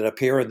places that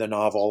appear in the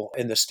novel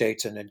in the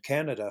States and in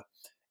Canada,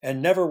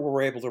 and never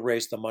were able to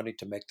raise the money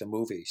to make the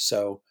movie.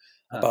 So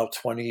about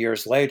 20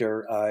 years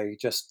later, I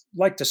just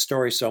liked the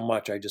story so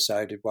much, I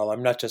decided, well,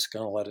 I'm not just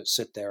going to let it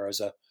sit there as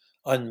a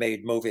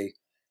unmade movie.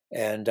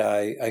 And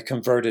I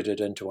converted it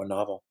into a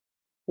novel.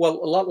 Well,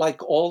 a lot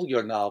like all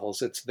your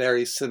novels, it's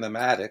very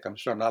cinematic. I'm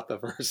sure I'm not the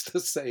first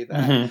to say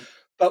that. Mm-hmm.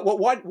 But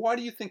why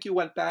do you think you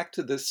went back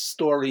to this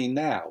story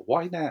now?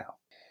 Why now?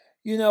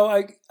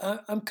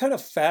 I'm kind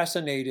of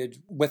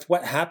fascinated with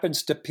what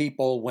happens to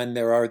people when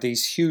there are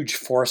these huge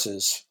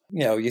forces.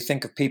 You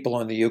think of people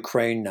in the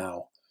Ukraine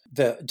now,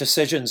 the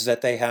decisions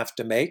that they have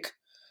to make.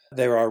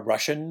 There are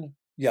Russian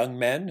young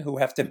men who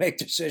have to make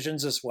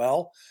decisions as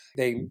well.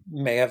 They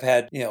may have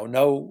had,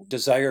 no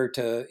desire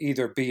to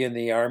either be in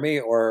the army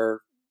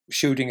or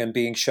shooting and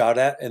being shot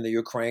at in the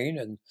Ukraine.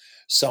 And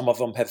some of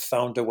them have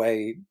found a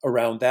way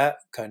around that,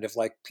 kind of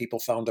like people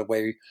found a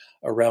way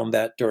around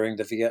that during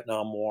the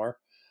Vietnam War.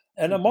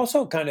 And I'm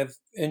also kind of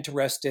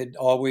interested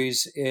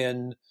always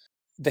in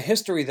the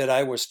history that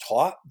I was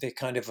taught, the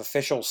kind of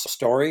official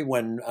story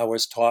when I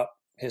was taught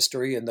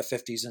history in the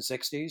 50s and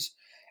 60s,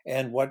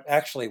 and what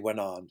actually went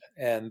on,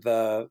 and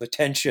the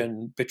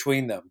tension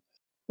between them.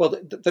 Well,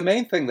 the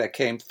main thing that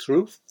came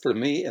through for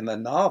me in the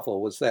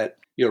novel was that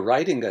you're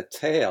writing the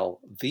tale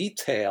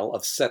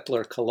of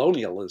settler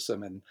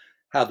colonialism and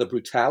how the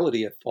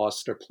brutality at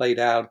Foster played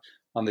out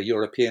on the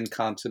European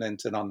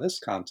continent and on this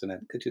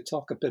continent. Could you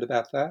talk a bit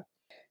about that?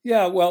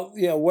 Yeah, well,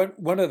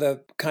 one of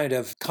the kind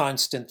of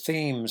constant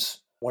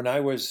themes when I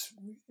was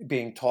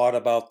being taught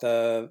about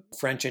the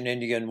French and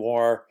Indian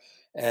War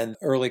and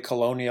early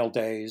colonial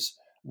days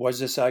was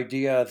this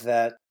idea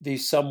that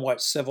these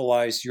somewhat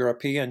civilized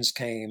Europeans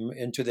came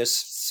into this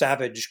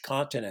savage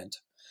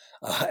continent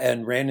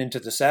and ran into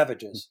the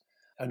savages.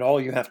 And all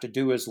you have to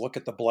do is look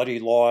at the bloody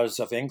laws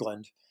of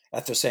England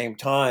at the same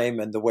time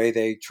and the way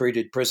they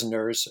treated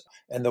prisoners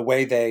and the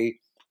way they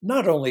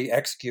not only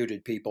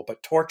executed people,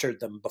 but tortured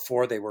them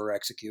before they were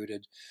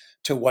executed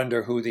to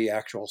wonder who the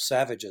actual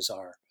savages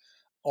are.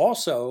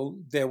 Also,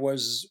 there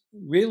was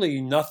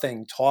really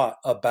nothing taught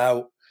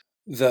about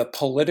the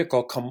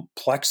political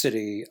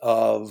complexity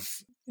of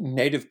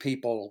Native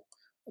people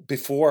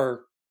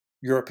before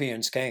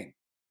Europeans came.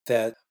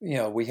 That,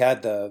 we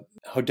had the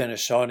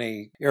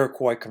Haudenosaunee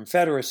Iroquois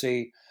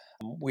Confederacy.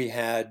 We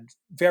had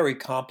very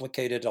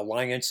complicated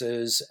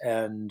alliances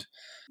and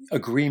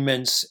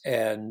agreements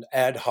and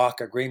ad hoc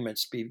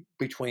agreements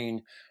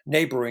between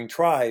neighboring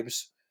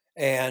tribes,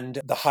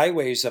 and the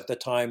highways of the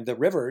time, the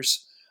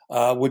rivers,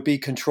 would be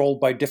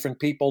controlled by different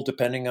people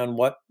depending on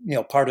what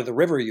part of the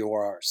river you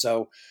are.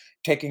 So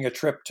taking a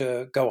trip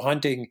to go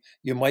hunting,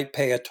 you might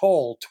pay a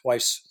toll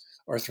twice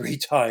or three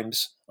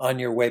times on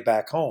your way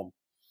back home.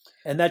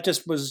 And that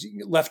just was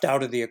left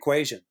out of the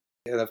equation.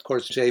 And of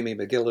course, Jamie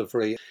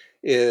MacGillivray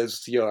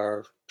is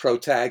your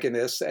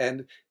protagonist,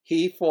 and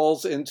he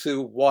falls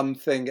into one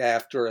thing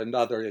after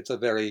another. It's a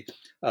very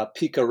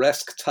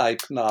picaresque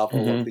type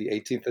novel of the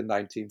 18th and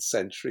 19th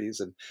centuries,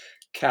 and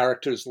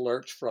characters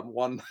lurch from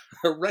one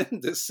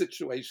horrendous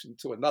situation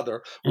to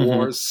another.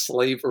 Wars,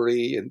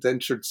 slavery,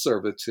 indentured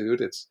servitude.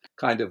 It's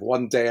kind of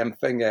one damn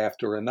thing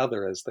after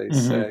another, as they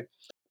say.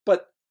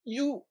 But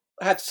you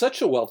have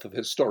such a wealth of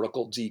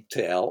historical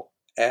detail,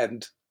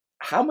 and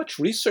how much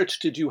research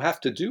did you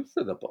have to do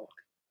for the book?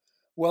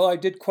 Well, I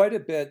did quite a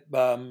bit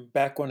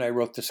back when I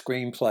wrote the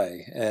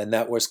screenplay, and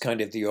that was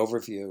kind of the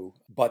overview.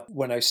 But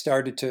when I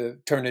started to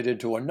turn it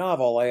into a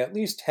novel, I at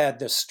least had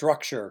the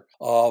structure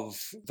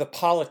of the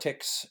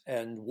politics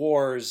and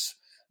wars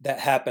that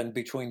happened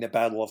between the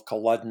Battle of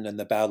Culloden and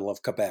the Battle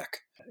of Quebec.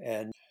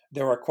 And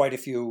there are quite a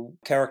few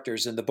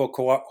characters in the book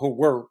who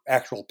were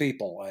actual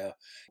people.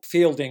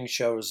 Fielding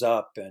shows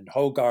up, and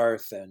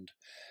Hogarth, and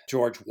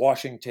George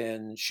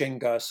Washington,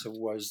 Shingus, who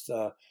was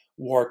the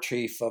war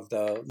chief of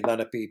the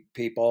Lenape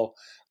people.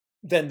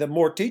 Then the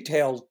more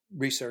detailed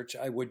research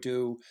I would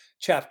do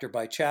chapter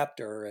by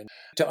chapter. And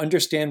to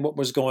understand what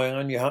was going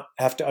on, you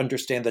have to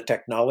understand the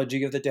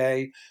technology of the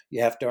day.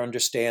 You have to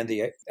understand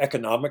the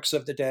economics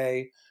of the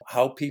day,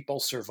 how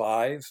people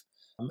survive.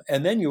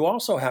 And then you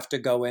also have to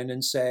go in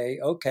and say,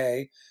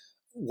 okay,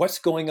 what's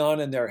going on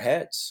in their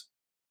heads?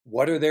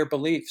 What are their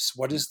beliefs?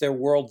 What is their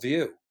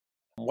worldview?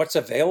 What's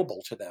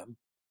available to them?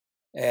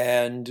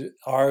 And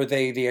are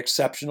they the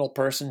exceptional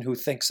person who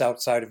thinks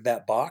outside of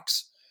that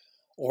box?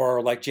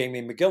 Or like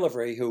Jamie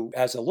MacGillivray, who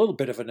has a little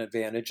bit of an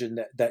advantage in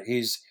that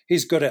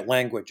he's good at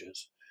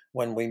languages.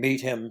 When we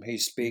meet him, he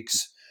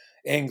speaks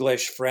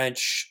English,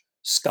 French,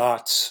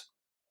 Scots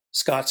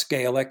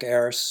Gaelic,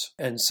 Erse,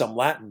 and some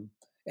Latin.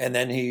 And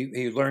then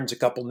he learns a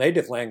couple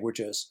native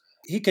languages.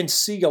 He can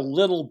see a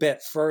little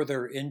bit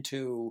further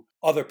into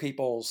other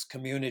people's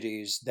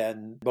communities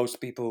than most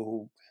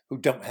people who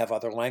don't have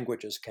other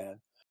languages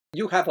can.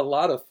 You have a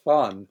lot of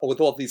fun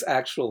with all these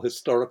actual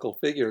historical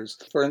figures.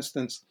 For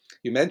instance,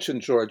 you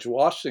mentioned George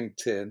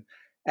Washington,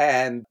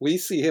 And we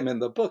see him in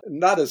the book,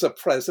 not as a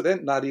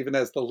president, not even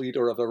as the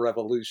leader of a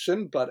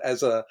revolution, but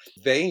as a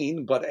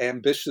vain but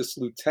ambitious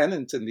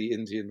lieutenant in the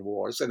Indian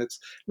Wars. And it's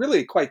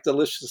really quite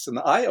delicious and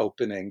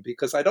eye-opening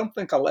because I don't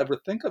think I'll ever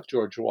think of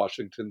George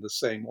Washington the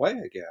same way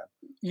again.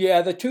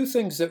 Yeah, the two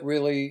things that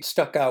really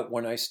stuck out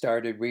when I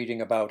started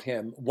reading about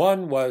him,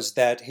 one was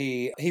that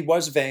he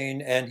was vain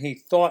and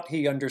he thought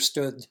he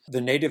understood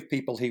the native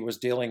people he was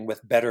dealing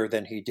with better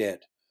than he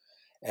did.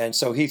 And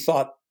so he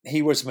thought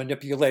he was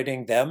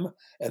manipulating them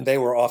and they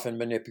were often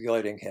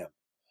manipulating him.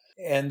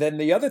 And then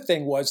the other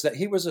thing was that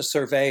he was a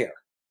surveyor.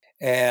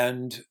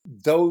 And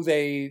though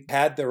they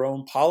had their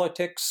own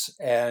politics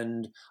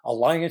and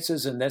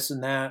alliances and this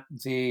and that,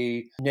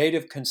 the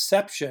native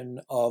conception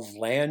of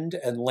land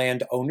and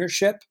land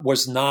ownership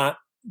was not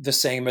the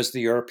same as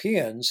the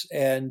Europeans.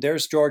 And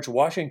there's George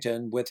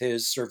Washington with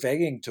his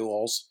surveying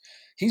tools.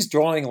 He's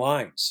drawing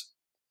lines.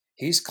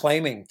 He's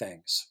claiming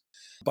things.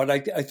 But I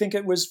think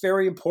it was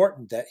very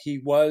important that he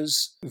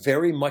was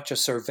very much a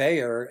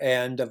surveyor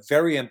and a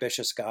very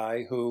ambitious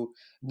guy who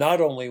not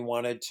only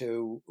wanted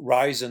to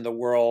rise in the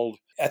world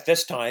at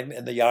this time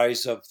in the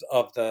eyes of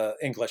the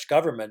English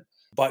government,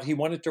 but he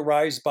wanted to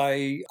rise by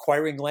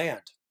acquiring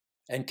land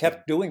and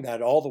kept doing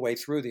that all the way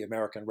through the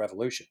American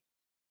Revolution.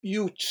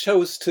 You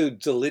chose to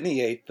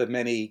delineate the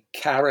many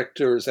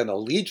characters and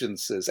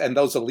allegiances, and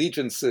those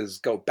allegiances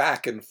go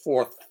back and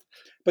forth.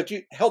 But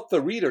you help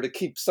the reader to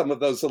keep some of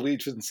those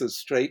allegiances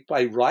straight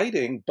by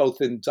writing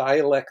both in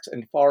dialect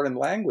and foreign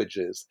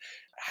languages.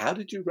 How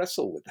did you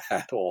wrestle with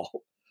that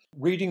all?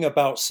 Reading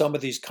about some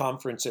of these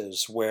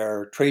conferences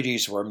where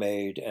treaties were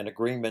made and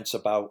agreements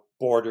about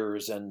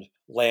borders and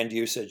land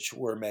usage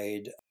were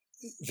made,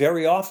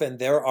 very often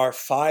there are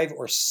 5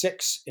 or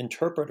 6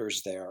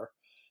 interpreters there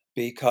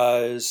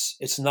because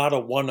it's not a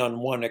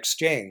one-on-one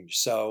exchange.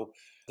 So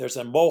there's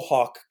a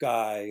Mohawk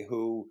guy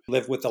who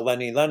lived with the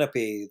Lenni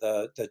Lenape,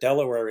 the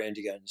Delaware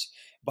Indians,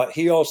 but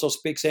he also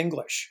speaks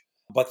English.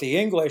 But the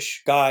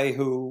English guy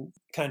who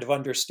kind of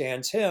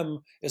understands him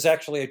is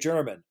actually a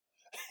German,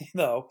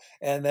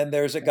 and then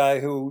there's a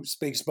guy who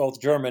speaks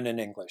both German and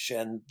English,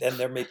 and then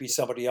there may be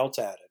somebody else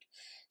added.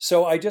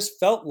 So I just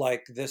felt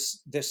like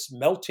this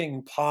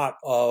melting pot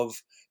of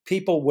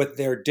people with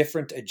their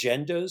different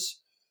agendas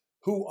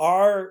who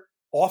are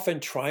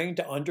often trying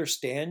to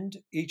understand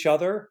each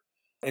other.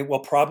 It will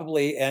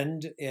probably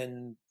end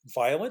in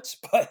violence,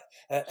 but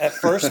at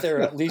first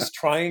they're at least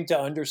trying to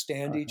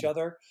understand each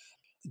other.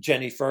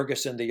 Jenny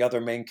Ferguson, the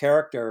other main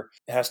character,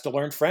 has to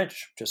learn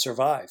French to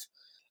survive.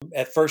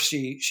 At first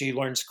she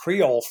learns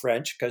Creole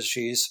French because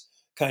she's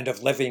kind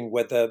of living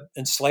with the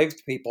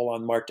enslaved people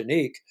on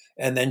Martinique,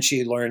 and then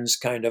she learns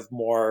kind of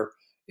more,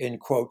 in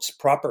quotes,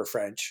 proper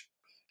French.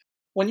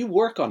 When you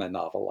work on a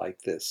novel like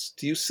this,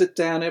 do you sit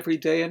down every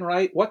day and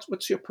write?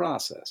 What's your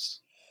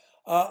process?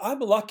 I'm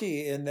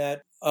lucky in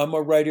that I'm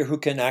a writer who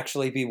can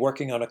actually be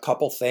working on a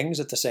couple things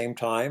at the same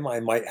time.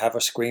 I might have a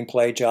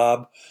screenplay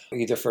job,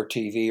 either for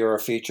TV or a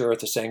feature, at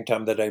the same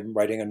time that I'm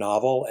writing a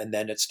novel. And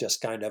then it's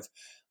just kind of,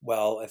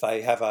 well, if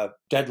I have a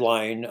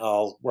deadline,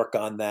 I'll work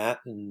on that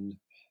and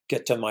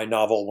get to my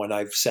novel when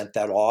I've sent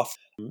that off.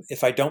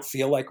 If I don't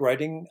feel like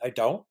writing, I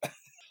don't.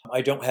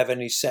 I don't have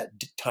any set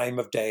time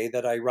of day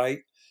that I write.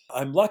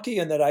 I'm lucky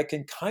in that I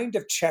can kind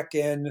of check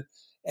in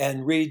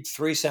and read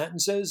 3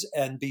 sentences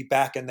and be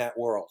back in that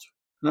world.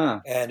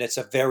 And it's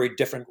a very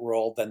different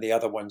world than the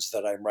other ones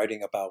that I'm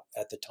writing about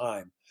at the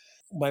time.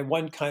 My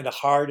one kind of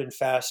hard and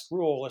fast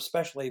rule,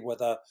 especially with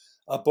a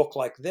book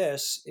like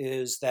this,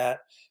 is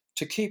that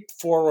to keep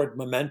forward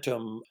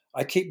momentum,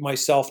 I keep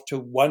myself to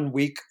 1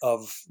 week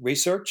of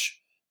research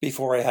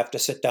before I have to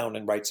sit down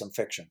and write some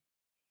fiction.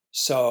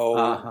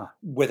 So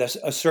with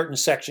a certain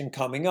section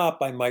coming up,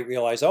 I might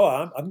realize,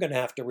 I'm going to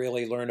have to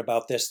really learn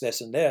about this,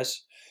 this, and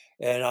this.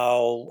 And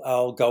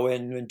I'll go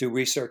in and do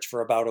research for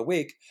about a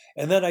week.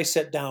 And then I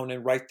sit down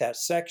and write that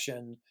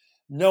section,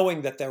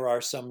 knowing that there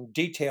are some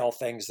detail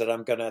things that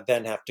I'm going to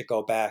then have to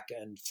go back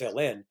and fill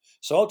in.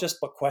 So I'll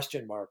just put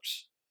question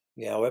marks.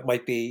 It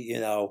might be,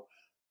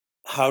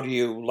 how do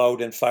you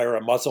load and fire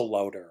a muzzle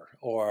loader?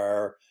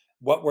 Or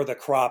what were the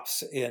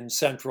crops in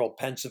central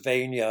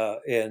Pennsylvania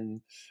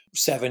in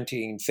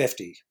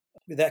 1750?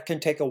 That can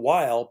take a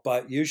while,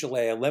 but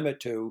usually I limit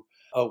to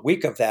a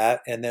week of that,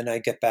 and then I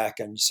get back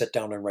and sit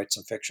down and write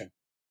some fiction.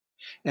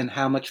 And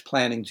how much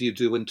planning do you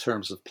do in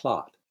terms of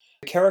plot?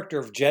 The character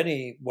of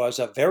Jenny was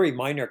a very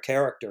minor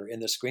character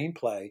in the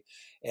screenplay.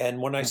 And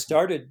when I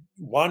started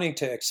wanting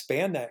to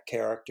expand that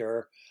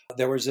character,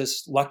 there was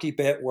this lucky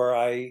bit where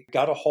I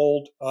got a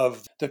hold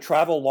of the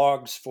travel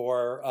logs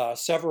for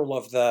several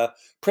of the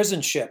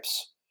prison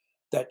ships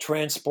that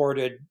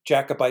transported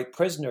Jacobite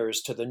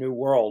prisoners to the New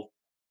World.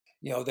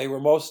 They were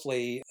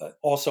mostly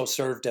also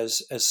served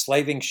as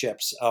slaving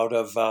ships out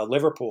of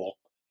Liverpool.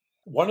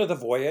 One of the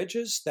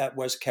voyages that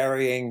was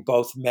carrying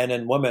both men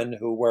and women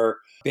who were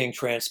being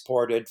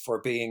transported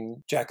for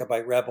being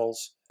Jacobite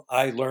rebels,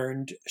 I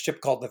learned a ship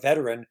called the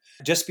Veteran,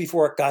 just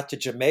before it got to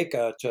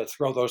Jamaica to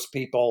throw those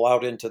people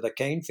out into the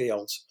cane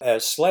fields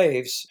as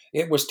slaves,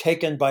 it was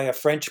taken by a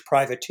French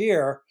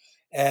privateer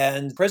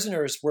And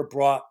prisoners were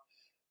brought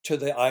to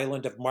the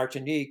island of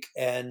Martinique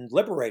and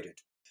liberated.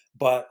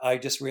 But I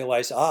just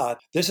realized,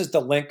 this is the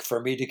link for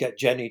me to get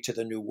Jenny to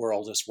the New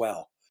World as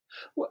well.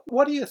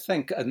 What do you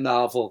think a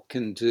novel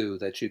can do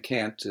that you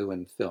can't do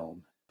in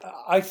film?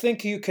 I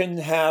think you can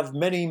have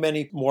many,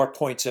 many more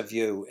points of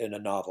view in a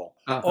novel.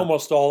 Uh-huh.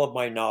 Almost all of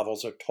my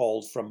novels are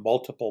told from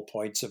multiple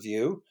points of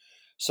view.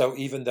 So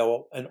even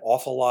though an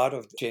awful lot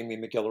of Jamie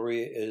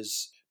MacGillivray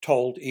is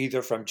told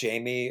either from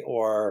Jamie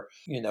or,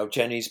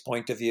 Jenny's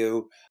point of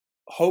view,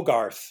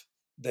 Hogarth,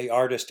 the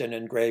artist and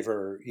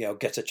engraver,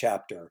 gets a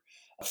chapter.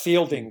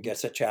 Fielding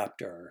gets a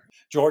chapter.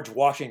 George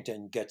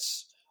Washington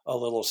gets a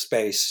little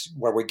space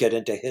where we get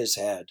into his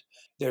head.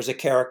 There's a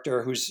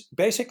character who's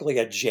basically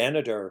a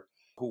janitor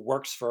who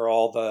works for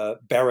all the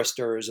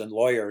barristers and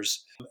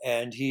lawyers.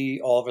 And he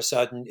all of a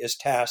sudden is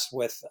tasked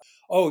with,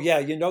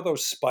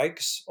 those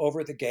spikes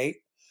over the gate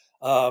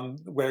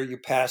where you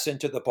pass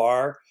into the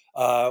bar?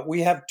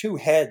 We have two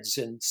heads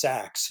in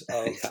sacks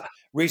of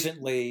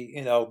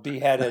recently,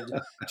 beheaded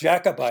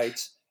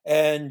Jacobites.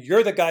 And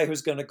you're the guy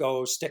who's going to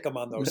go stick them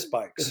on those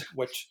spikes,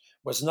 which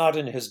was not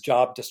in his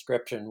job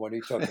description when he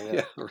took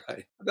it. Yeah,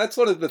 right. That's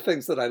one of the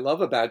things that I love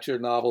about your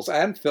novels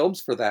and films,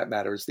 for that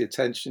matter, is the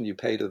attention you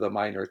pay to the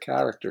minor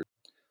character.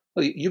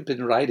 Well, you've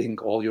been writing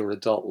all your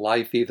adult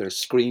life, either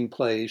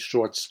screenplays,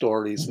 short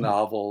stories,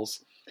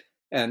 novels.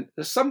 And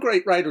some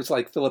great writers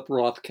like Philip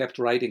Roth kept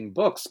writing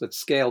books, but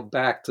scaled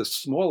back to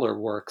smaller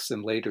works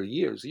in later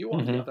years. You,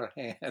 on the other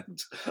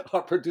hand,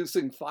 are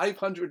producing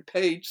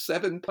 500-page,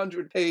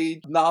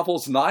 700-page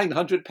novels,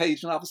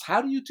 900-page novels.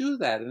 How do you do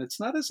that? And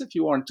it's not as if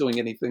you aren't doing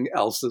anything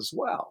else as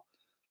well.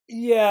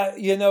 Yeah,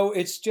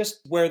 it's just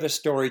where the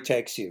story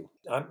takes you.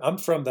 I'm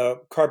from the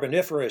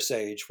Carboniferous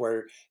age,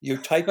 where you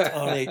typed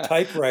on a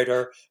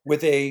typewriter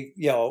with a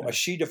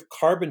sheet of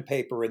carbon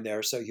paper in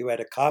there, so you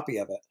had a copy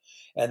of it,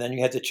 and then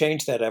you had to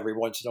change that every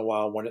once in a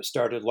while when it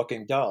started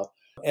looking dull.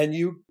 And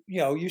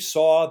you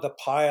saw the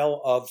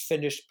pile of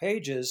finished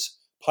pages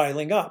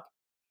piling up,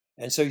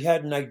 and so you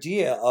had an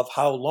idea of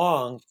how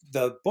long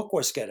the book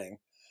was getting.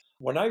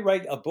 When I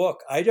write a book,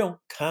 I don't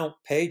count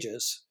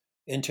pages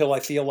until I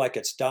feel like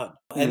it's done.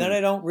 And then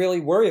I don't really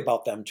worry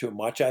about them too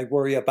much. I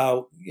worry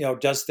about,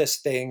 does this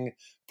thing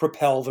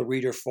propel the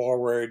reader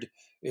forward?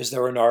 Is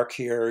there an arc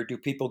here? Do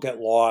people get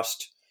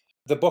lost?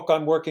 The book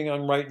I'm working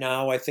on right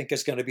now, I think,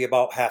 is going to be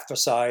about half the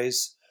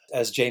size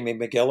as Jamie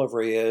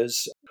MacGillivray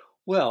is.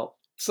 Well,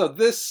 so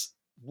this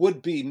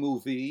would-be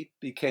movie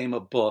became a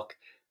book.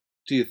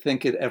 Do you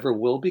think it ever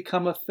will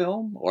become a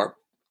film? Or,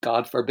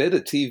 God forbid, a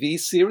TV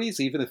series,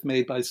 even if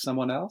made by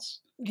someone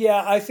else?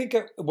 Yeah, I think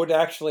it would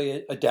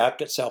actually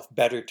adapt itself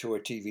better to a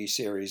TV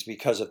series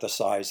because of the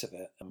size of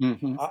it.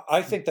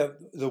 I think that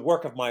the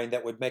work of mine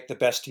that would make the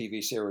best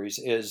TV series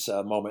is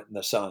Moment in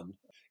the Sun.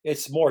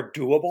 It's more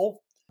doable.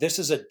 This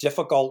is a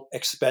difficult,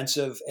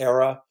 expensive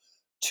era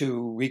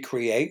to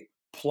recreate.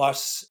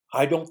 Plus,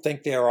 I don't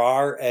think there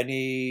are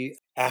any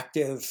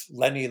active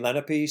Lenny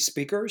Lenape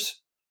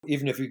speakers,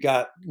 even if you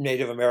got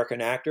Native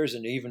American actors,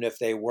 and even if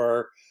they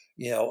were,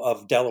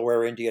 of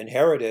Delaware Indian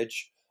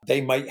heritage. They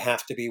might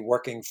have to be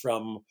working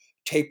from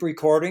tape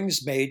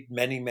recordings made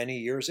many, many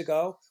years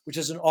ago, which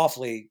is an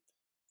awfully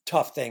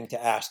tough thing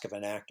to ask of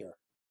an actor.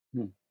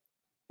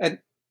 And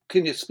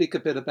can you speak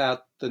a bit about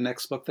the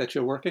next book that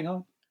you're working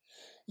on?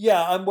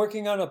 Yeah, I'm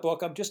working on a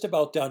book. I'm just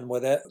about done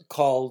with it,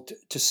 called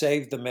To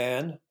Save the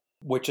Man,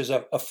 which is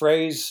a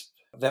phrase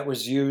that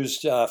was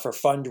used for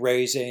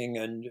fundraising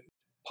and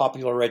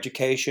popular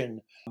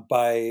education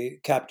by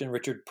Captain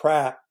Richard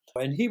Pratt.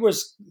 And he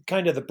was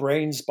kind of the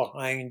brains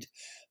behind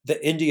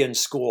the Indian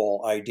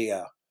school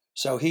idea.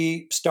 So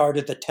he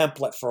started the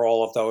template for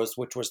all of those,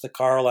 which was the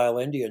Carlisle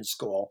Indian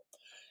School.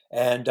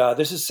 And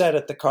this is set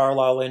at the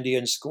Carlisle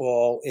Indian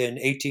School in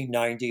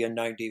 1890 and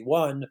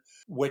 91,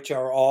 which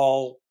are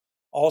all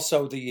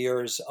also the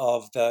years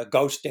of the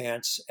Ghost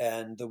Dance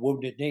and the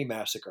Wounded Knee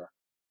Massacre.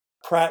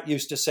 Pratt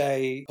used to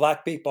say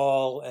Black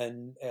people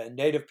and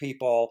Native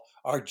people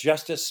are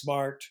just as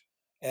smart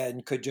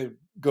and could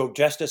go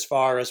just as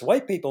far as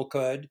white people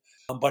could,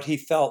 but he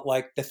felt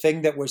like the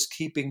thing that was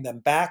keeping them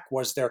back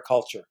was their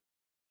culture.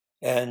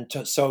 And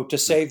so to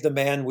save the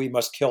man, we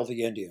must kill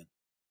the Indian.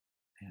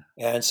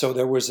 Yeah. And so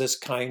there was this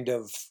kind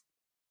of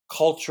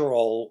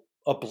cultural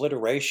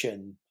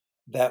obliteration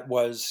that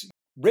was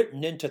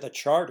written into the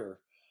charter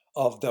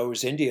of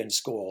those Indian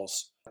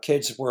schools.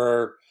 Kids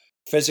were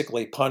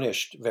physically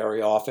punished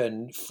very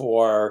often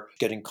for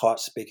getting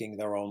caught speaking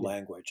their own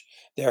language.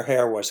 Their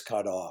hair was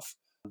cut off.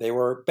 They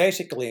were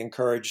basically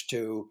encouraged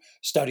to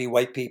study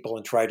white people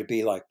and try to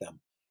be like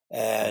them.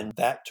 And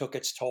that took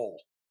its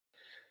toll.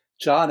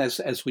 John,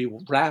 as we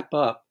wrap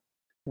up,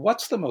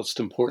 what's the most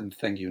important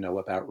thing you know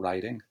about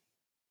writing?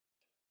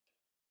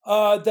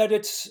 That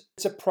it's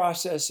a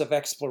process of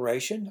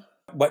exploration.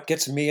 What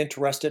gets me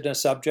interested in a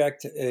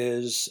subject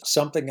is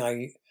something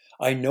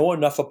I know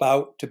enough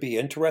about to be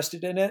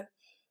interested in it,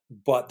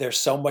 but there's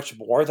so much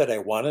more that I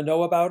want to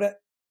know about it.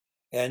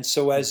 And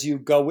so as you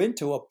go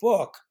into a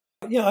book,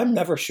 I'm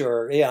never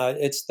sure. Yeah,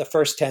 it's the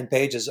first 10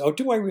 pages. Oh,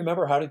 do I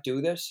remember how to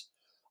do this?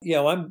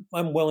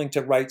 I'm willing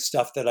to write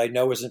stuff that I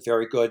know isn't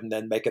very good and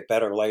then make it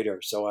better later.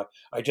 So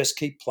I just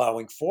keep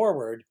plowing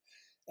forward.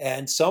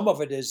 And some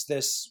of it is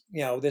this,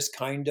 this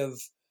kind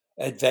of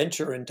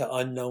adventure into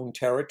unknown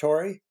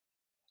territory.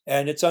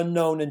 And it's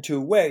unknown in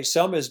two ways.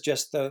 Some is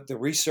just the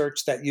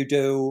research that you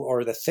do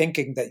or the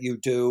thinking that you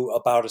do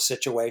about a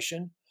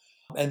situation.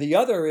 And the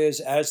other is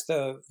as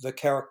the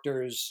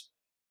characters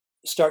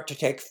start to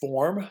take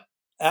form,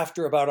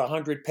 after about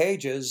 100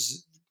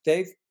 pages,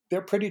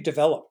 they're pretty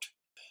developed.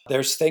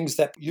 There's things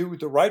that you,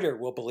 the writer,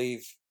 will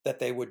believe that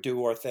they would do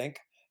or think,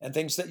 and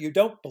things that you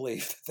don't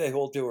believe that they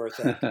will do or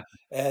think.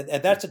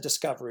 and that's a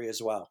discovery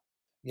as well.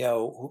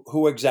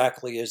 Who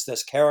exactly is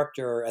this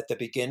character at the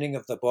beginning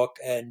of the book,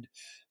 and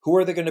who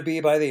are they going to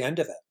be by the end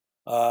of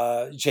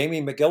it?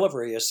 Jamie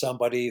MacGillivray is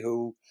somebody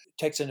who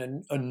takes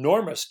an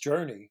enormous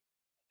journey,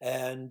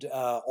 and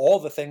all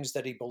the things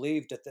that he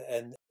believed at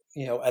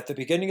the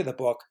beginning of the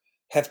book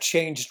have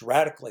changed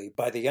radically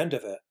by the end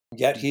of it.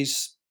 Yet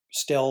he's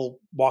still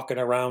walking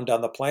around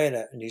on the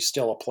planet, and he's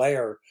still a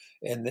player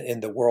in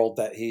the world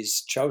that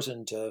he's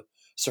chosen to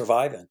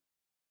survive in.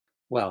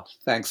 Well,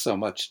 thanks so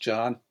much,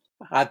 John.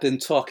 I've been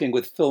talking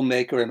with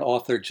filmmaker and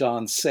author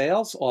John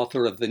Sayles,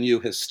 author of the new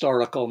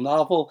historical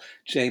novel,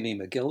 Jamie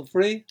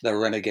MacGillivray, The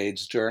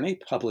Renegade's Journey,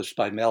 published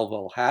by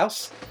Melville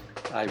House.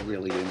 I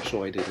really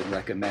enjoyed it and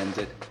recommend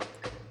it.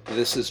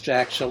 This is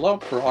Jack Shalom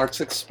for Arts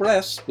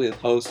Express with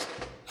host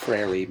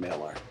Prairie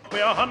Miller.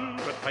 We're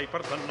 100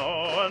 pipers and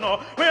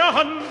no, we're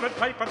 100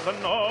 pipers and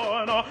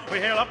no, we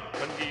hail up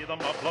and give them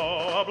a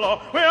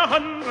blow, we're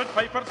 100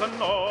 pipers and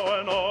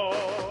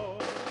no.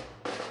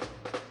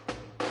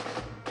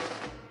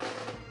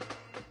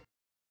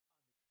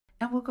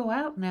 And we'll go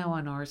out now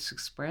on Arts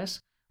Express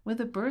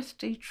with a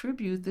birthday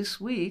tribute this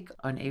week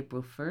on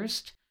April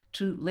 1st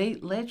to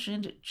late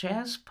legend,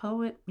 jazz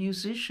poet,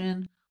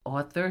 musician,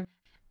 author,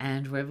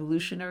 and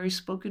revolutionary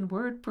spoken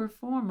word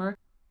performer,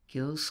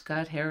 Gil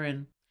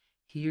Scott-Heron.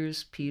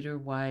 Here's Peter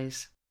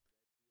Wise.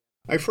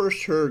 I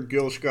first heard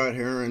Gil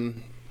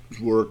Scott-Heron's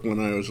work when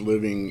I was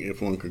living,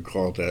 if one could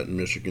call it that, in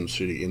Michigan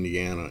City,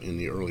 Indiana in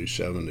the early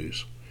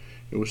 70s.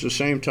 It was the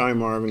same time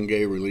Marvin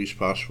Gaye released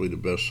possibly the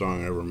best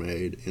song ever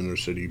made, Inner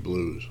City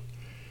Blues.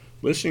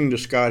 Listening to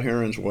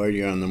Scott-Heron's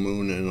Whitey on the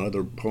Moon and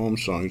other poem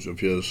songs of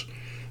his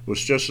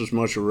was just as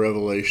much a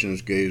revelation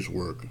as Gaye's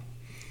work.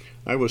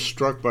 I was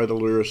struck by the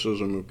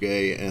lyricism of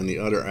Gaye and the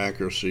utter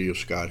accuracy of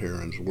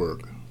Scott-Heron's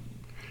work.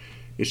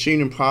 It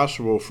seemed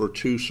impossible for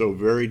two so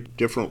very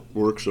different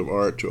works of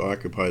art to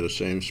occupy the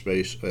same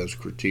space as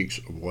critiques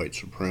of white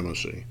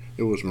supremacy.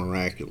 It was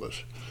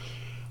miraculous.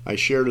 I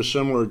shared a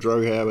similar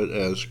drug habit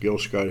as Gil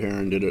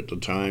Scott-Heron did at the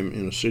time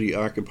in a city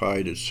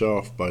occupied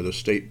itself by the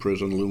state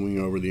prison looming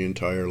over the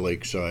entire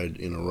lakeside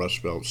in a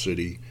Rust Belt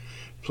city,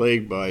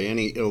 plagued by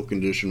any ill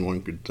condition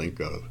one could think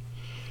of.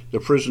 The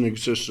prison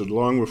existed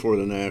long before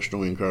the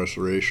national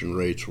incarceration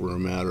rates were a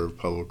matter of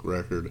public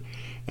record,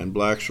 and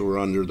blacks were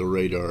under the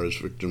radar as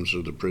victims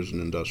of the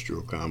prison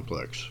industrial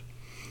complex.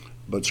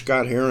 But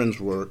Scott-Heron's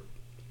work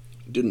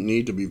didn't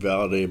need to be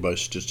validated by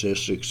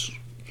statistics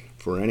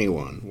for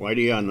anyone.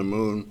 Whitey on the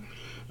Moon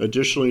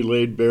additionally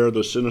laid bare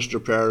the sinister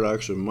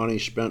paradox of money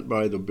spent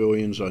by the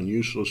billions on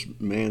useless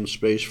manned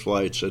space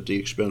flights at the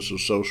expense of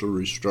social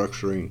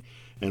restructuring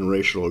and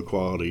racial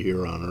equality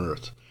here on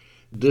Earth.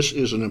 This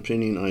is an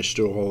opinion I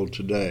still hold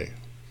today.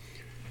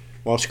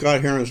 While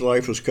Scott-Heron's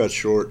life was cut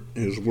short,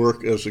 his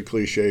work, as the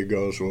cliche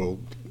goes, will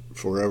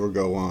forever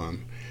go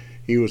on.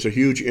 He was a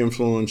huge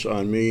influence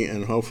on me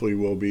and hopefully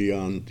will be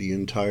on the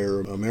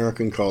entire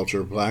American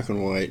culture, black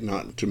and white,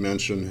 not to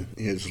mention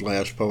his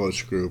last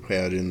poets group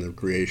had in the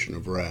creation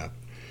of rap.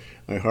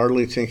 I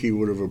hardly think he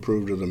would have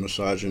approved of the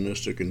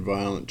misogynistic and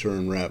violent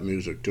turn rap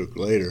music took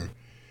later,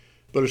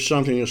 but it's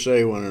something to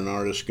say when an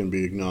artist can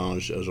be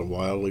acknowledged as a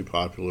wildly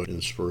popular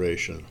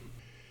inspiration.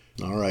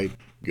 All right,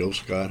 Gil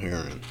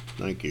Scott-Heron.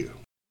 Thank you.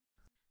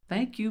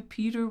 Thank you,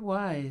 Peter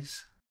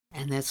Wise.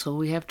 And that's all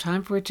we have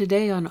time for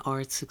today on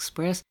Arts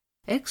Express,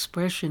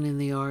 expression in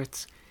the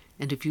arts.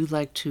 And if you'd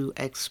like to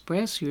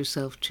express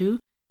yourself too,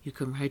 you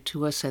can write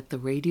to us at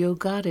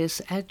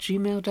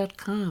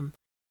theradiogoddess@gmail.com.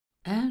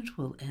 And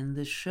we'll end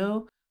the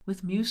show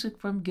with music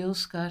from Gil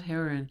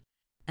Scott-Heron.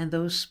 And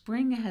though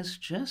spring has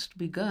just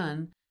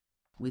begun,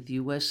 with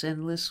U.S.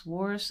 endless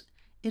wars,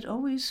 it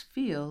always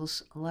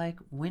feels like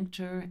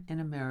winter in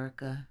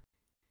America.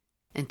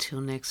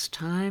 Until next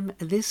time,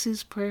 this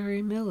is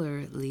Prairie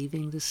Miller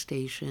leaving the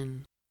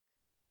station.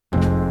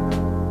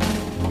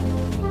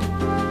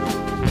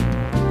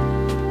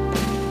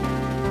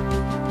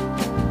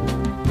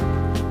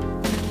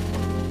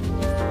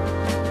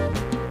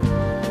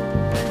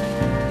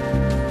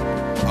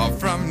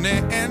 From the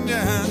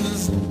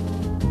Indians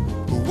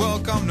who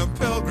welcome the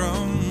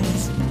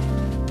pilgrims,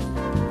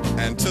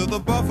 and to the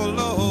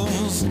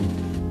buffaloes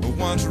who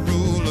once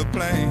ruled the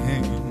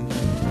plain.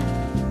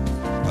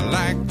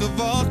 Like the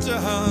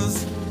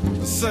vultures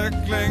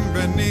circling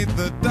beneath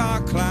the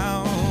dark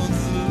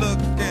clouds,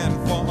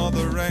 looking for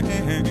the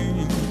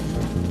rain,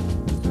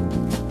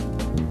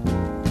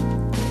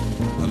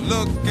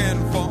 looking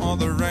for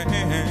the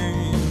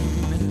rain.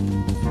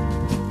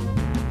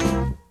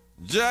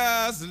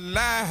 just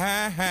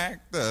like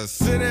the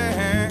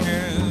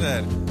cities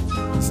that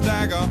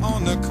stagger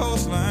on the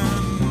coastline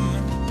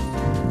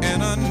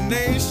in a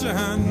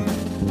nation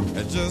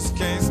that just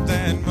can't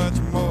stand much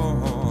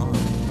more.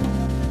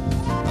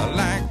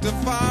 Like the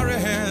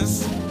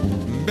forest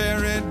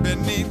buried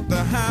beneath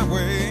the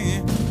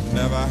highway,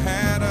 never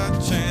had a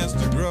chance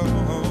to grow.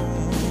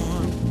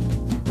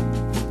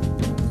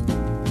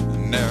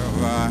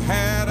 Never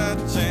had a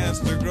chance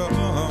to grow.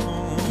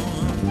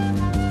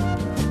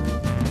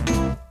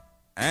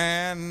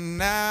 And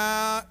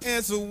now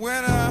it's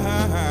winter.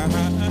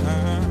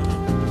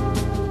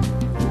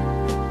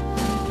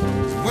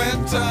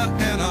 Winter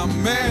in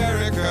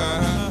America.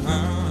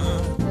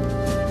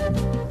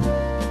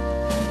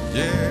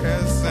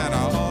 Yes, and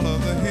all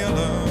of the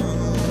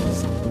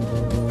healers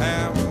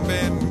have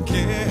been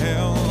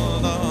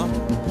killed,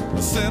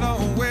 sent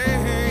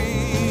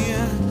away.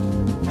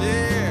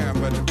 Yeah,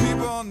 but the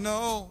people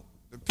know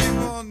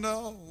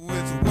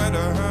it's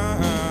winter.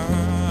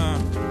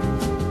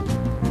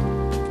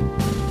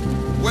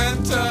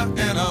 Winter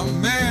in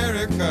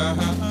America.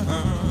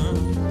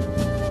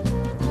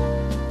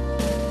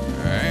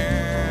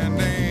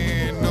 And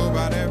ain't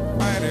nobody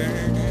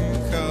fighting,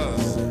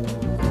 'cause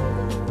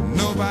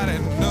nobody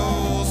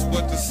knows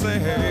what to say.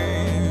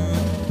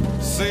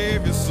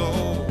 Save your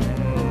soul,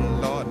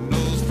 Lord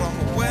knows, from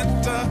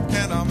winter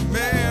in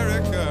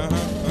America.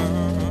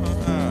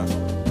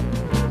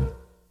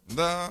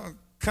 The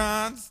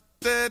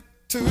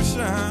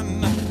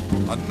Constitution,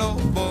 a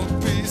noble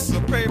piece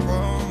of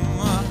paper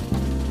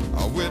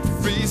with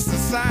free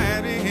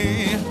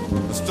society,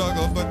 a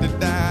struggle but they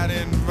died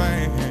in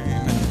vain.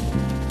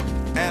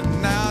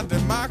 And now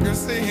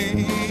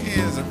democracy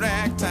is a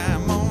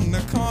ragtime on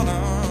the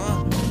corner,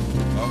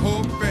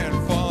 hoping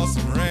for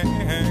some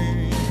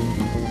rain.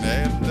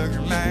 It looks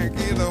like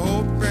he's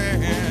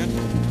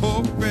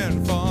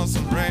hoping for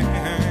some rain.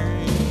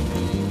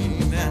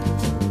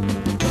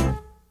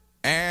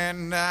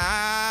 And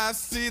I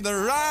see the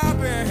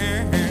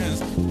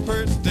robins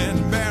perched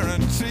in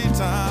barren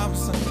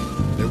treetops.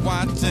 They're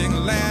watching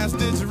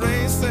last-ditch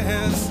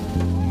races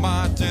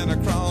marching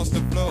across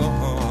the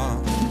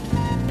floor.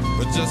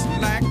 But just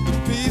like the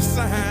peace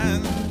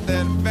sign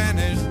that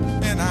vanished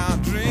in our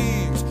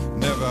dreams,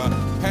 never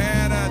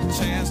had a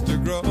chance to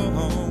grow.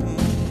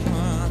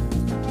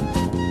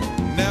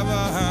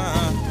 Never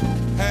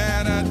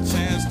had a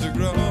chance to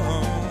grow.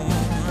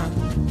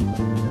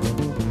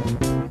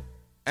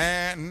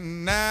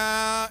 And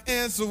now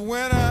it's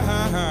winter.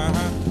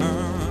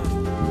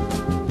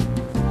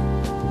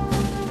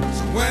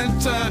 It's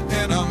winter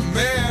in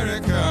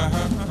America.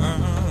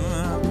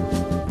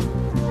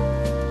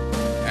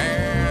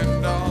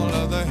 And all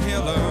of the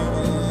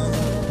healers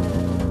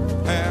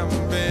have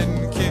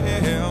been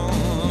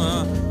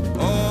killed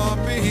or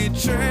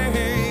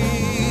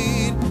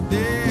betrayed.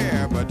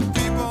 Yeah, but the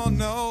people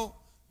know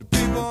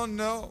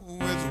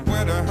it's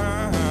winter.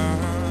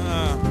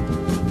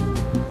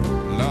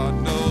 Lord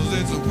knows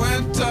it's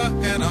winter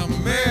in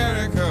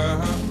America.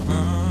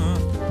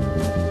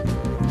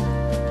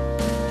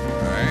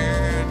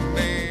 And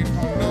ain't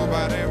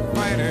nobody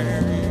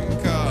fighting,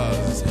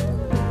 'cause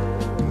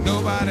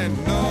nobody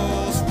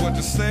knows what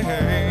to say.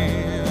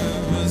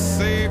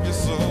 Save your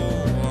soul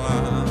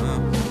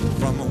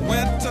from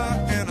winter